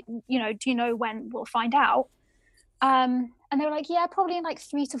say, do you know when we'll find out? And they were like, yeah, probably in like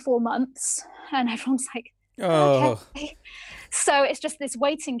 3 to 4 months. And everyone's like, okay. So it's just this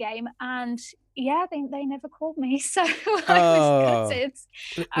waiting game. And yeah, they never called me. So I was gutted.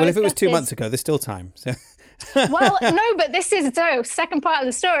 Well, if it was 2 months ago, there's still time. So. Well, no, but this is second part of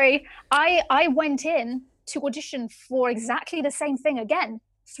the story. I went in to audition for exactly the same thing again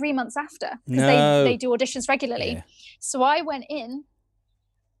 3 months after, because they do auditions regularly. Yeah. So I went in,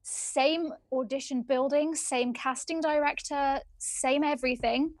 same audition building, same casting director, same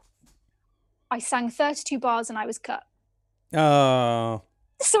everything. I sang 32 bars and I was cut. Oh.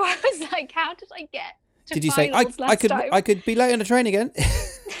 So I was like, how did I get to Did you say I could be late on the train again?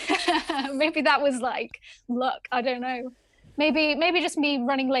 Maybe that was like luck. I don't know. Maybe just me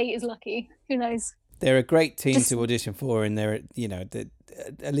running late is lucky. Who knows? They're a great team to audition for, and they're,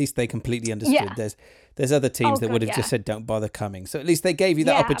 at least they completely understood. Yeah. There's other teams that would have just said, don't bother coming. So at least they gave you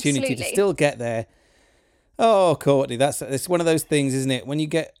that opportunity to still get there. Oh, Courtney, it's one of those things, isn't it? When you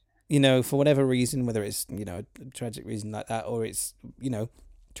get, for whatever reason, whether it's, a tragic reason like that, or it's,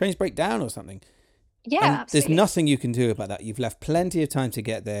 trains break down or something. Yeah, and absolutely. There's nothing you can do about that. You've left plenty of time to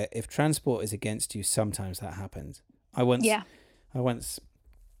get there. If transport is against you, sometimes that happens. I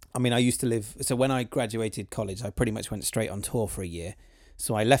used to live, so when I graduated college, I pretty much went straight on tour for a year.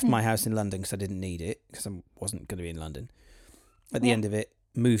 So I left my house in London because I didn't need it, because I wasn't going to be in London. At the end of it,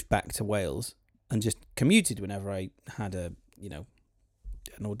 moved back to Wales and just commuted whenever I had an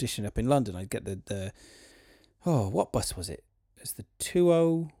audition up in London. I'd get what bus was it? It was the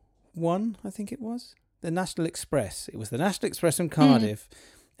 201, I think it was. The National Express. It was the National Express from Cardiff.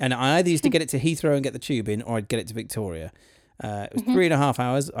 And I either used to get it to Heathrow and get the tube in, or I'd get it to Victoria. It was 3.5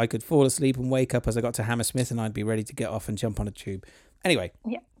 hours. I could fall asleep and wake up as I got to Hammersmith, and I'd be ready to get off and jump on a tube. Anyway,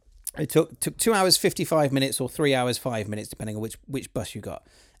 it took 2 hours 55 minutes or 3 hours 5 minutes, depending on which bus you got.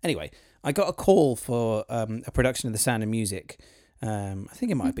 Anyway, I got a call for a production of The Sound of Music. I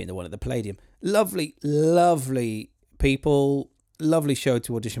think it might have been the one at the Palladium. Lovely, lovely people. Lovely show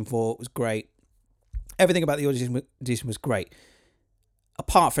to audition for. It was great. Everything about the audition was great.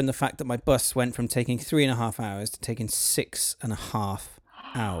 Apart from the fact that my bus went from taking 3.5 hours to taking 6.5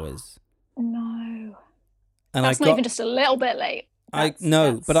 hours. No. And that's not even just a little bit late.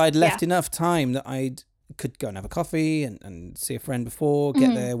 But I'd left enough time that I could go and have a coffee and see a friend before,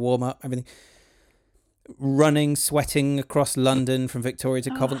 get there, warm up, everything. Running, sweating across London from Victoria to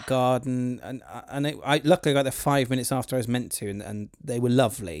Covent Garden. And I luckily got there 5 minutes after I was meant to, and they were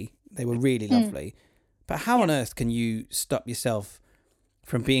lovely. They were really lovely. But how on earth can you stop yourself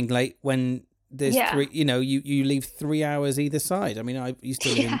from being late when there's three, you leave 3 hours either side? I mean, I used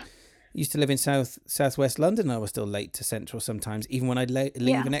to live in southwest London, and I was still late to Central sometimes, even when I'd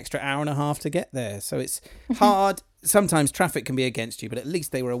leave an extra hour and a half to get there. So it's hard. Sometimes traffic can be against you, but at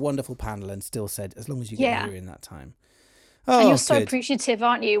least they were a wonderful panel and still said, as long as you get here in that time. Oh, and you're so appreciative,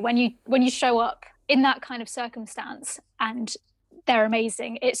 aren't you, when you show up in that kind of circumstance and they're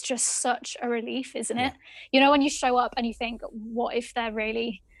amazing. It's just such a relief, isn't it? When you show up and you think, what if they're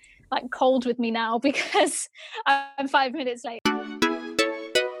really like cold with me now because I'm 5 minutes late?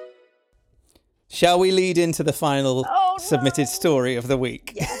 Shall we lead into the final submitted story of the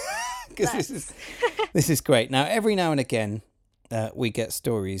week? Because this is great. Now, every now and again, we get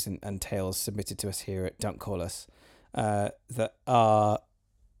stories and tales submitted to us here at Don't Call Us that are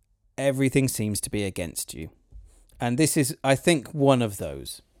everything seems to be against you. And this is, I think, one of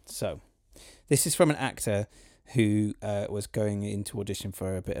those. So, this is from an actor who was going into audition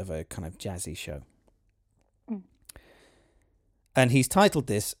for a bit of a kind of jazzy show. And he's titled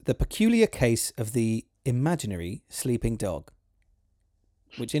this, The Peculiar Case of the Imaginary Sleeping Dog,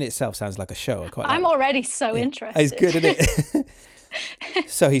 which in itself sounds like a show. I'm already so interested. It's good, isn't it?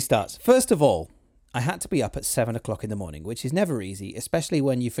 So he starts. First of all, I had to be up at 7 o'clock in the morning, which is never easy, especially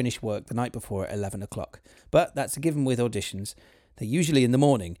when you finish work the night before at 11 o'clock. But that's a given with auditions. They're usually in the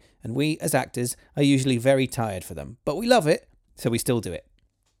morning, and we, as actors, are usually very tired for them. But we love it, so we still do it.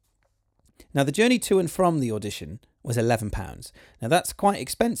 Now, the journey to and from the audition was £11. Now, that's quite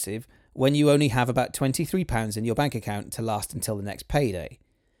expensive when you only have about £23 in your bank account to last until the next payday.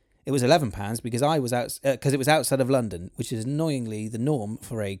 It was £11 because it was outside of London, which is annoyingly the norm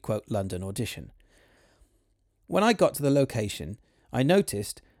for a, quote, London audition. When I got to the location, I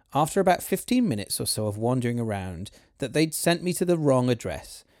noticed, after about 15 minutes or so of wandering around, that they'd sent me to the wrong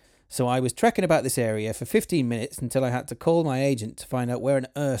address. So I was trekking about this area for 15 minutes until I had to call my agent to find out where on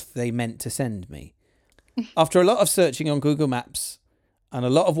earth they meant to send me. After a lot of searching on Google Maps and a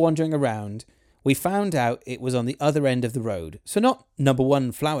lot of wandering around, we found out it was on the other end of the road. So not number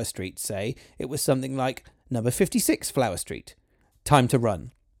 1 Flower Street, say. It was something like number 56 Flower Street. Time to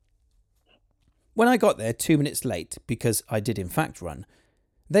run. When I got there 2 minutes late, because I did in fact run,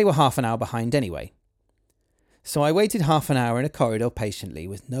 they were half an hour behind anyway. So I waited half an hour in a corridor patiently,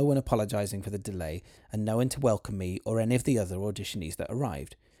 with no one apologising for the delay and no one to welcome me or any of the other auditionees that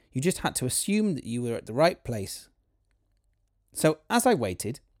arrived. You just had to assume that you were at the right place. So as I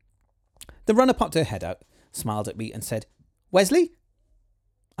waited, the runner popped her head out, smiled at me and said, "Wesley?"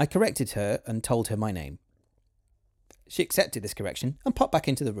 I corrected her and told her my name. She accepted this correction and popped back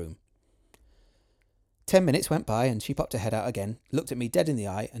into the room. 10 minutes went by and she popped her head out again, looked at me dead in the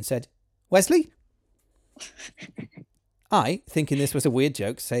eye and said, "Wesley?" I, thinking this was a weird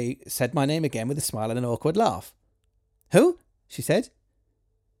joke, said my name again with a smile and an awkward laugh. "Who?" she said.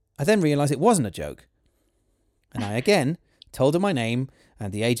 I then realised it wasn't a joke. And I again told her my name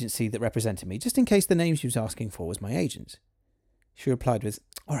and the agency that represented me, just in case the name she was asking for was my agent. She replied with,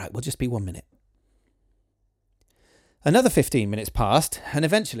 "All right, we'll just be 1 minute." Another 15 minutes passed, and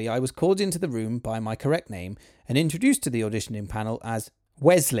eventually I was called into the room by my correct name and introduced to the auditioning panel as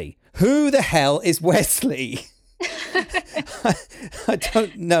Wesley. Who the hell is Wesley? I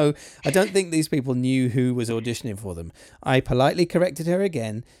don't know. I don't think these people knew who was auditioning for them. I politely corrected her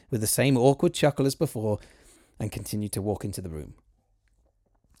again with the same awkward chuckle as before and continued to walk into the room.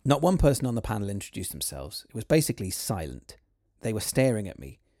 Not one person on the panel introduced themselves. It was basically silent. They were staring at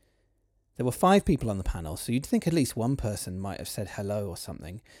me. There were 5 people on the panel, so you'd think at least one person might have said hello or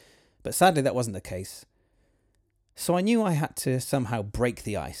something. But sadly, that wasn't the case. So I knew I had to somehow break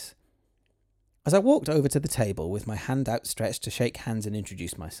the ice. As I walked over to the table with my hand outstretched to shake hands and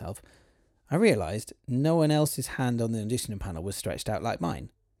introduce myself, I realised no one else's hand on the auditioning panel was stretched out like mine.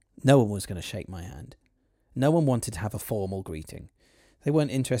 No one was going to shake my hand. No one wanted to have a formal greeting. They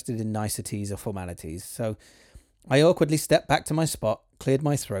weren't interested in niceties or formalities, so I awkwardly stepped back to my spot, cleared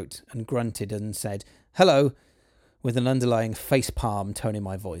my throat, and grunted and said, "Hello," with an underlying face palm tone in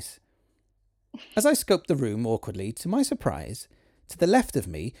my voice. As I scoped the room awkwardly, to my surprise, to the left of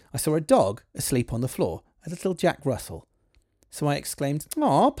me, I saw a dog asleep on the floor, a little Jack Russell. So I exclaimed,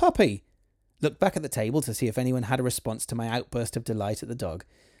 "Aw, puppy!" Looked back at the table to see if anyone had a response to my outburst of delight at the dog,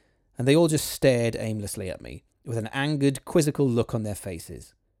 and they all just stared aimlessly at me, with an angered, quizzical look on their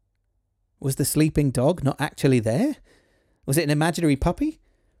faces. Was the sleeping dog not actually there? Was it an imaginary puppy?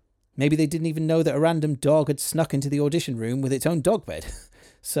 Maybe they didn't even know that a random dog had snuck into the audition room with its own dog bed.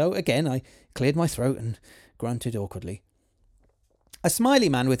 So again, I cleared my throat and grunted awkwardly. A smiley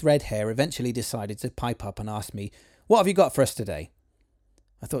man with red hair eventually decided to pipe up and ask me, "What have you got for us today?"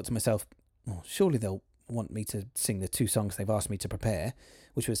 I thought to myself, well, surely they'll want me to sing the 2 songs they've asked me to prepare,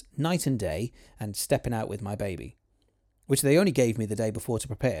 which was Night and Day and Stepping Out With My Baby, which they only gave me the day before to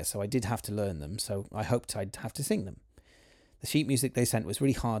prepare, so I did have to learn them, so I hoped I'd have to sing them. The sheet music they sent was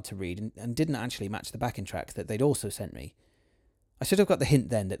really hard to read and didn't actually match the backing track that they'd also sent me. I should have got the hint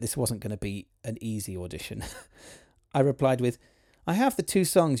then that this wasn't going to be an easy audition. I replied with, "I have the 2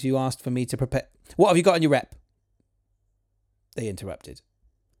 songs you asked for me to prepare." "What have you got on your rep?" They interrupted.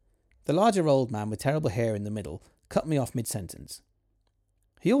 The larger old man with terrible hair in the middle cut me off mid-sentence.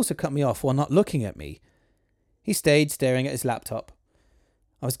 He also cut me off while not looking at me. He stayed staring at his laptop.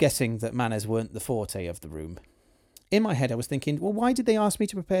 I was guessing that manners weren't the forte of the room. In my head I was thinking, well, why did they ask me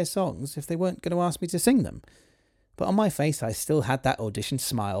to prepare songs if they weren't going to ask me to sing them? But on my face I still had that audition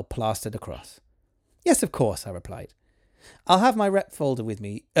smile plastered across. "Yes, of course," I replied. I have my rep folder with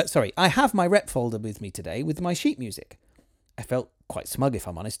me today with my sheet music. I felt quite smug, if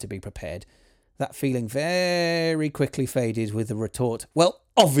I'm honest, to be prepared. That feeling very quickly faded with the retort, "Well,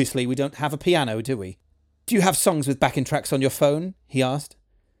 obviously we don't have a piano, do we?" "Do you have songs with backing tracks on your phone?" he asked.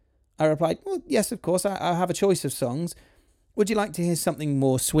 I replied, "Well, yes, of course, I have a choice of songs. Would you like to hear something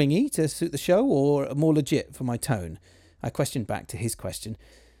more swingy to suit the show or more legit for my tone?" I questioned back to his question.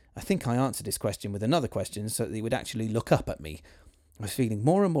 I think I answered his question with another question so that he would actually look up at me. I was feeling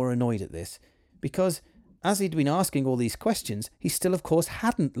more and more annoyed at this, because as he'd been asking all these questions, he still, of course,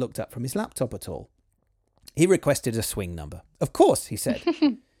 hadn't looked up from his laptop at all. He requested a swing number. "Of course," he said.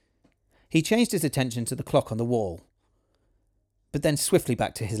 He changed his attention to the clock on the wall, but then swiftly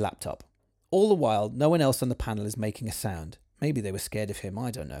back to his laptop. All the while, no one else on the panel is making a sound. Maybe they were scared of him, I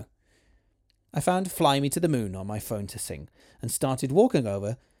don't know. I found Fly Me to the Moon on my phone to sing, and started walking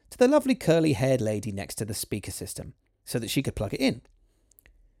over to the lovely curly-haired lady next to the speaker system, so that she could plug it in.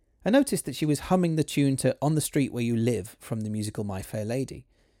 I noticed that she was humming the tune to On the Street Where You Live from the musical My Fair Lady.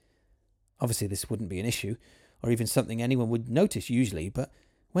 Obviously this wouldn't be an issue, or even something anyone would notice usually, but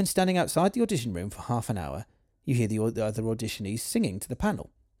when standing outside the audition room for half an hour, you hear the other auditionees singing to the panel.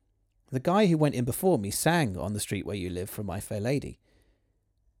 The guy who went in before me sang On the Street Where You Live from My Fair Lady.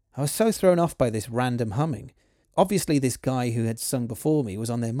 I was so thrown off by this random humming. Obviously this guy who had sung before me was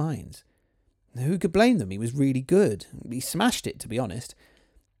on their minds. Who could blame them? He was really good. He smashed it, to be honest.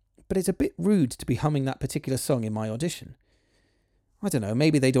 But it's a bit rude to be humming that particular song in my audition. I don't know,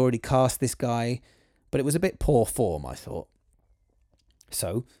 maybe they'd already cast this guy, but it was a bit poor form, I thought.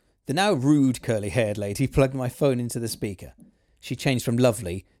 So, the now rude curly-haired lady plugged my phone into the speaker. She changed from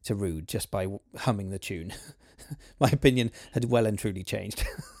lovely to rude just by humming the tune. My opinion had well and truly changed.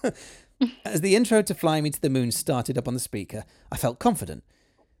 As the intro to Fly Me to the Moon started up on the speaker, I felt confident.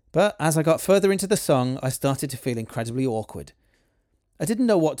 But as I got further into the song, I started to feel incredibly awkward. I didn't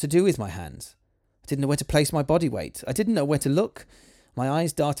know what to do with my hands. I didn't know where to place my body weight. I didn't know where to look. My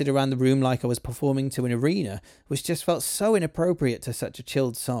eyes darted around the room like I was performing to an arena, which just felt so inappropriate to such a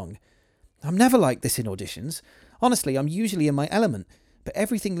chilled song. I'm never like this in auditions. Honestly, I'm usually in my element, but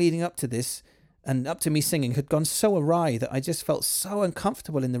everything leading up to this and up to me singing had gone so awry that I just felt so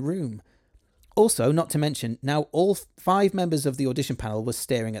uncomfortable in the room. Also, not to mention, now all 5 members of the audition panel were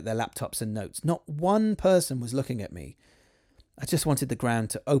staring at their laptops and notes. Not one person was looking at me. I just wanted the ground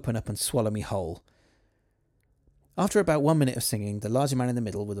to open up and swallow me whole. After about 1 minute of singing, the larger man in the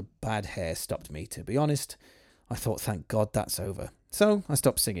middle with the bad hair stopped me. To be honest, I thought, thank God that's over. So I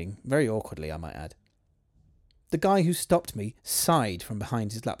stopped singing, very awkwardly, I might add. The guy who stopped me sighed from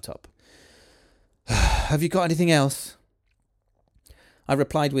behind his laptop. Have you got anything else? I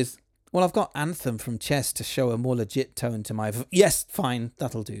replied with, well, I've got Anthem from Chess to show a more legit tone to my... Yes, fine,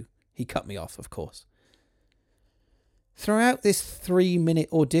 that'll do. He cut me off, of course. Throughout this 3-minute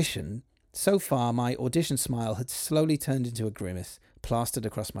audition, so far my audition smile had slowly turned into a grimace, plastered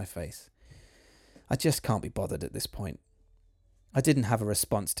across my face. I just can't be bothered at this point. I didn't have a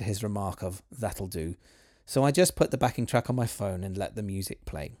response to his remark of, that'll do, so I just put the backing track on my phone and let the music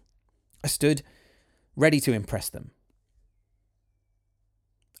play. I stood, ready to impress them.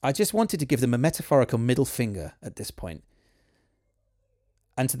 I just wanted to give them a metaphorical middle finger at this point,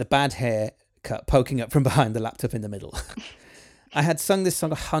 and to the bad haircut poking up from behind the laptop in the middle. I had sung this song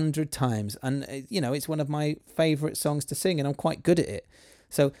 100 times, and it's one of my favourite songs to sing, and I'm quite good at it.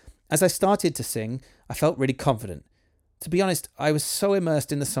 So as I started to sing, I felt really confident. To be honest, I was so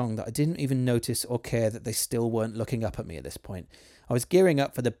immersed in the song that I didn't even notice or care that they still weren't looking up at me at this point. I was gearing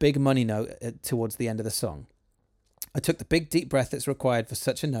up for the big money note towards the end of the song. I took the big deep breath that's required for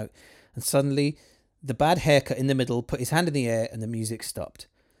such a note, and suddenly the bad haircut in the middle put his hand in the air and the music stopped.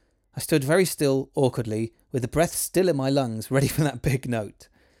 I stood very still, awkwardly, with the breath still in my lungs, ready for that big note.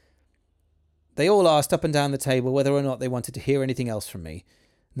 They all asked up and down the table whether or not they wanted to hear anything else from me.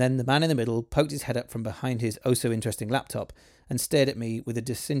 Then the man in the middle poked his head up from behind his oh-so-interesting laptop and stared at me with a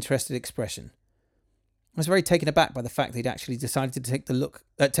disinterested expression. I was very taken aback by the fact they'd actually decided to take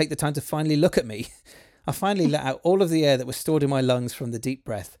the time to finally look at me. I finally let out all of the air that was stored in my lungs from the deep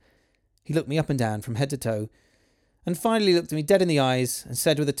breath. He looked me up and down from head to toe, and finally looked at me dead in the eyes and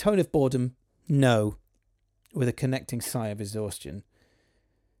said with a tone of boredom, "No," with a connecting sigh of exhaustion.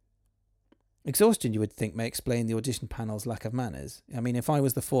 Exhaustion, you would think, may explain the audition panel's lack of manners. I mean, if I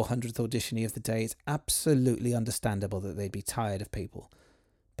was the 400th auditionee of the day, it's absolutely understandable that they'd be tired of people.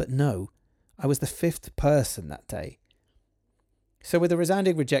 But no, I was the 5th person that day. So with a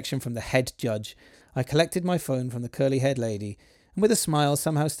resounding rejection from the head judge, I collected my phone from the curly-haired lady, and with a smile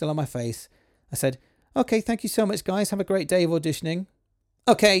somehow still on my face, I said, "Okay, thank you so much, guys. Have a great day of auditioning."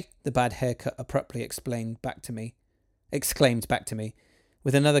 "Okay," the bad haircut abruptly exclaimed back to me,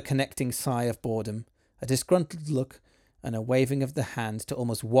 with another connecting sigh of boredom, a disgruntled look, and a waving of the hand to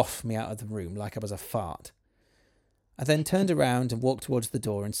almost waft me out of the room like I was a fart. I then turned around and walked towards the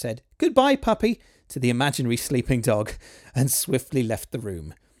door and said, "Goodbye, puppy," to the imaginary sleeping dog, and swiftly left the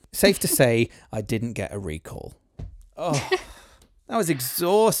room. Safe to say, I didn't get a recall. Oh, that was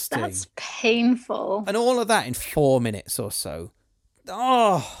exhausting. That's painful. And all of that in 4 minutes or so.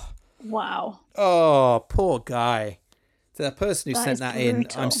 Oh. Wow. Oh, poor guy. To the person who That sent is that in,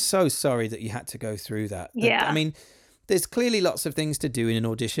 brutal. I'm so sorry that you had to go through that. Yeah. I mean, there's clearly lots of things to do in an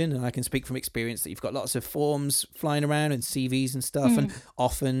audition, and I can speak from experience that you've got lots of forms flying around and CVs and stuff, and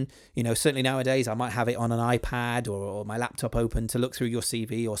often, certainly nowadays I might have it on an iPad or my laptop open to look through your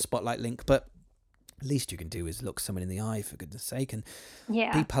CV or Spotlight link, but at least you can do is look someone in the eye, for goodness sake, and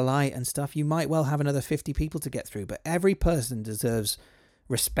be polite and stuff. You might well have another 50 people to get through, but every person deserves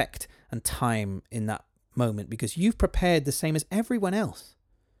respect and time in that moment because you've prepared the same as everyone else.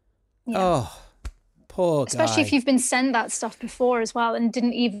 Yeah. Oh, poor guy. Especially if you've been sent that stuff before as well and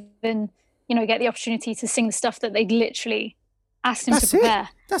didn't even, get the opportunity to sing the stuff that they'd literally asked him to prepare.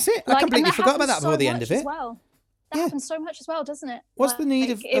 That's it. I completely forgot about that before the end of it. That happens so much as well, doesn't it? What's the need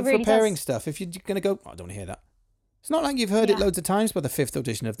of really preparing stuff if you're going to go, I don't want to hear that. It's not like you've heard it loads of times by the 5th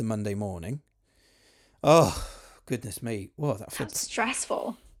audition of the Monday morning. Oh, goodness me. Whoa, that's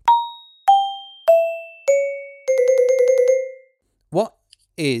stressful. What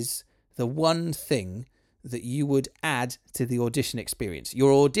is the one thing that you would add to the audition experience?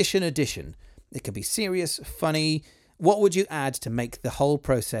 Your audition edition. It can be serious, funny. What would you add to make the whole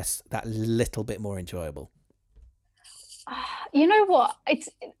process that little bit more enjoyable? You know what?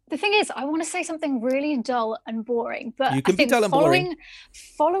 The thing is, I want to say something really dull and boring, but you can be dull and boring.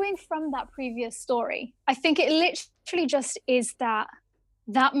 Following from that previous story, I think it literally just is that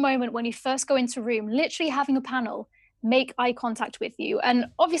moment when you first go into a room, literally having a panel make eye contact with you. And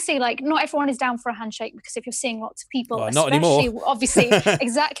obviously, not everyone is down for a handshake because if you're seeing lots of people, not anymore. Obviously,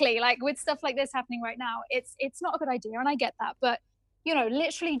 exactly, with stuff like this happening right now, it's not a good idea, and I get that. But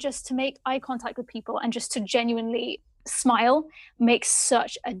literally just to make eye contact with people and just to genuinely smile makes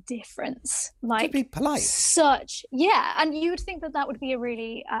such a difference. To be polite. Yeah. And you would think that would be a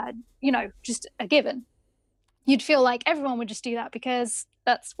really, just a given. You'd feel like everyone would just do that because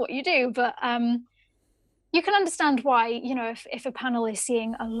that's what you do. But you can understand why, if a panel is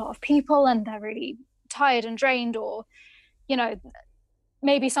seeing a lot of people and they're really tired and drained, or,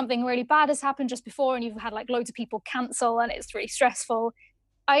 maybe something really bad has happened just before and you've had like loads of people cancel and it's really stressful.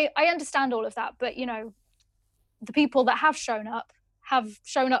 I understand all of that, but the people that have shown up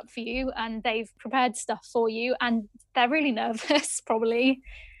for you and they've prepared stuff for you and they're really nervous probably.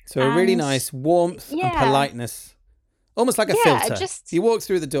 So a really nice warmth and politeness. Almost like a filter. You walk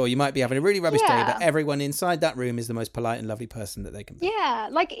through the door, you might be having a really rubbish day, but everyone inside that room is the most polite and lovely person that they can be. Yeah,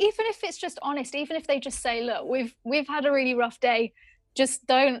 like even if it's just honest, even if they just say, look, we've had a really rough day, just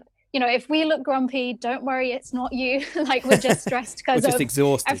don't, if we look grumpy, don't worry, it's not you. Like we're just stressed because of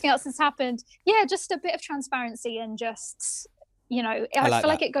exhausted. Everything else that's happened. Yeah, just a bit of transparency and just, I feel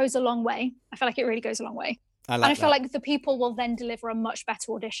like it goes a long way. I feel like it really goes a long way. I feel like the people will then deliver a much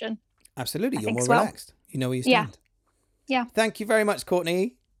better audition. Absolutely, you're more relaxed. You know where you stand. Yeah. Thank you very much,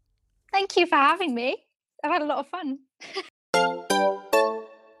 Courtney. Thank you for having me. I've had a lot of fun.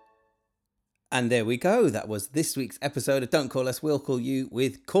 And there we go. That was this week's episode of Don't Call Us, We'll Call You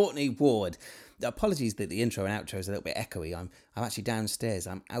with Courtney Ward. Apologies that the intro and outro is a little bit echoey. I'm actually downstairs.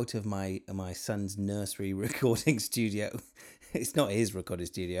 I'm out of my son's nursery recording studio. It's not his recording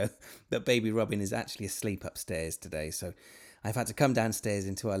studio, but baby Robin is actually asleep upstairs today. So I've had to come downstairs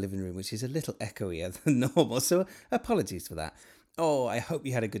into our living room, which is a little echoier than normal. So apologies for that. Oh, I hope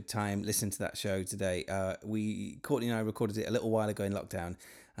you had a good time listening to that show today. Courtney and I recorded it a little while ago in lockdown,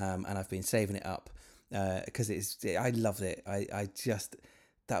 and I've been saving it up because I loved it. I just,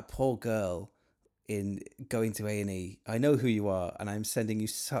 that poor girl in going to A&E. I know who you are, and I'm sending you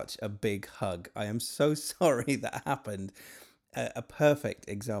such a big hug. I am so sorry that happened. A perfect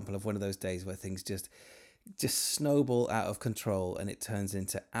example of one of those days where things just snowball out of control and it turns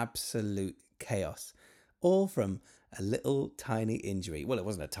into absolute chaos, all from a little tiny injury. Well, it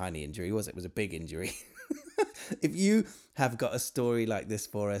wasn't a tiny injury, was it? It was a big injury. If you have got a story like this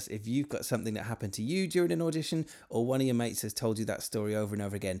for us, if you've got something that happened to you during an audition or one of your mates has told you that story over and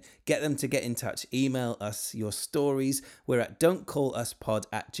over again, get them to get in touch. Email us your stories. We're at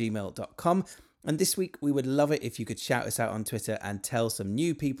don'tcallaspod@gmail.com. And this week, we would love it if you could shout us out on Twitter and tell some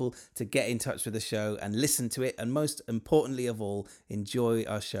new people to get in touch with the show and listen to it. And most importantly of all, enjoy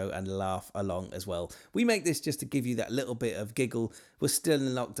our show and laugh along as well. We make this just to give you that little bit of giggle. We're still in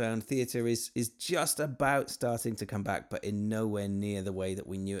lockdown. Theatre is just about starting to come back, but in nowhere near the way that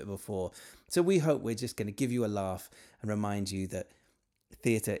we knew it before. So we hope we're just going to give you a laugh and remind you that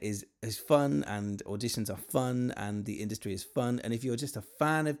theatre is fun and auditions are fun and the industry is fun. And if you're just a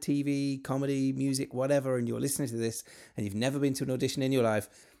fan of TV, comedy, music, whatever, and you're listening to this and you've never been to an audition in your life,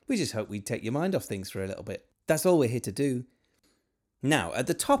 we just hope we take your mind off things for a little bit. That's all we're here to do. Now, at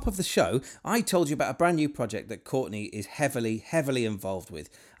the top of the show, I told you about a brand new project that Courtney is heavily involved with.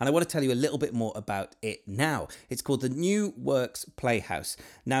 And I want to tell you a little bit more about it now. It's called the New Works Playhouse.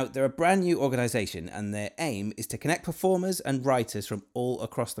 Now, they're a brand new organisation and their aim is to connect performers and writers from all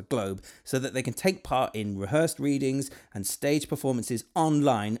across the globe so that they can take part in rehearsed readings and stage performances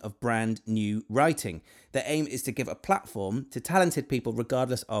online of brand new writing. Their aim is to give a platform to talented people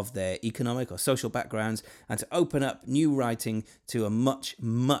regardless of their economic or social backgrounds and to open up new writing to a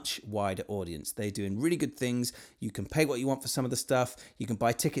much wider audience. They're doing really good things. You can pay what you want for some of the stuff. You can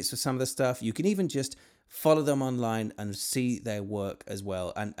buy tickets for some of the stuff. You can even just follow them online and see their work as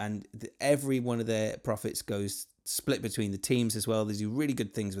well. And every one of their profits goes split between the teams as well. They do really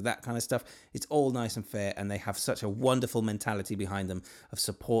good things with that kind of stuff. It's all nice and fair, and they have such a wonderful mentality behind them of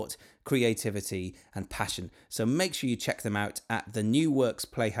support, creativity and passion. So make sure you check them out at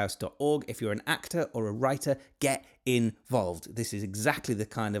thenewworksplayhouse.org. If you're an actor or a writer, get involved. This is exactly the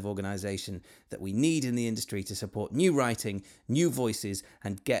kind of organisation that we need in the industry to support new writing, new voices,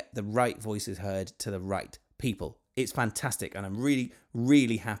 and get the right voices heard to the right people. It's fantastic, and I'm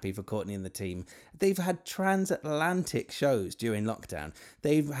really happy for Courtney and the team. They've had transatlantic shows during lockdown.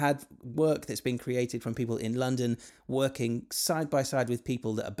 They've had work that's been created from people in London working side by side with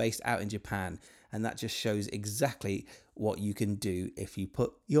people that are based out in Japan, and that just shows exactly what you can do if you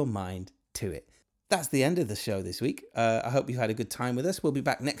put your mind to it. That's the end of the show this week. I hope you've had a good time with us. We'll be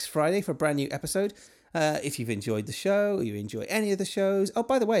back next Friday for a brand new episode. If you've enjoyed the show, or you enjoy any of the shows. Oh,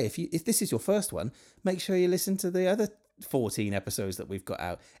 by the way, if this is your first one, make sure you listen to the other 14 episodes that we've got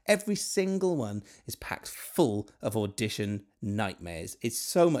out. Every single one is packed full of audition nightmares. It's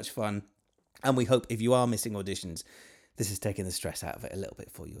so much fun. And we hope if you are missing auditions, this has taken the stress out of it a little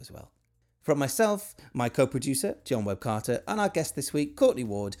bit for you as well. From myself, my co-producer, John Webb Carter, and our guest this week, Courtney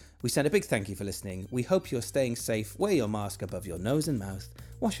Ward, we send a big thank you for listening. We hope you're staying safe, wear your mask above your nose and mouth,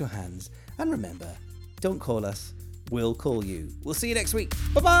 wash your hands, and remember, don't call us, we'll call you. We'll see you next week.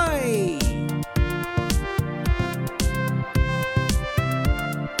 Bye-bye!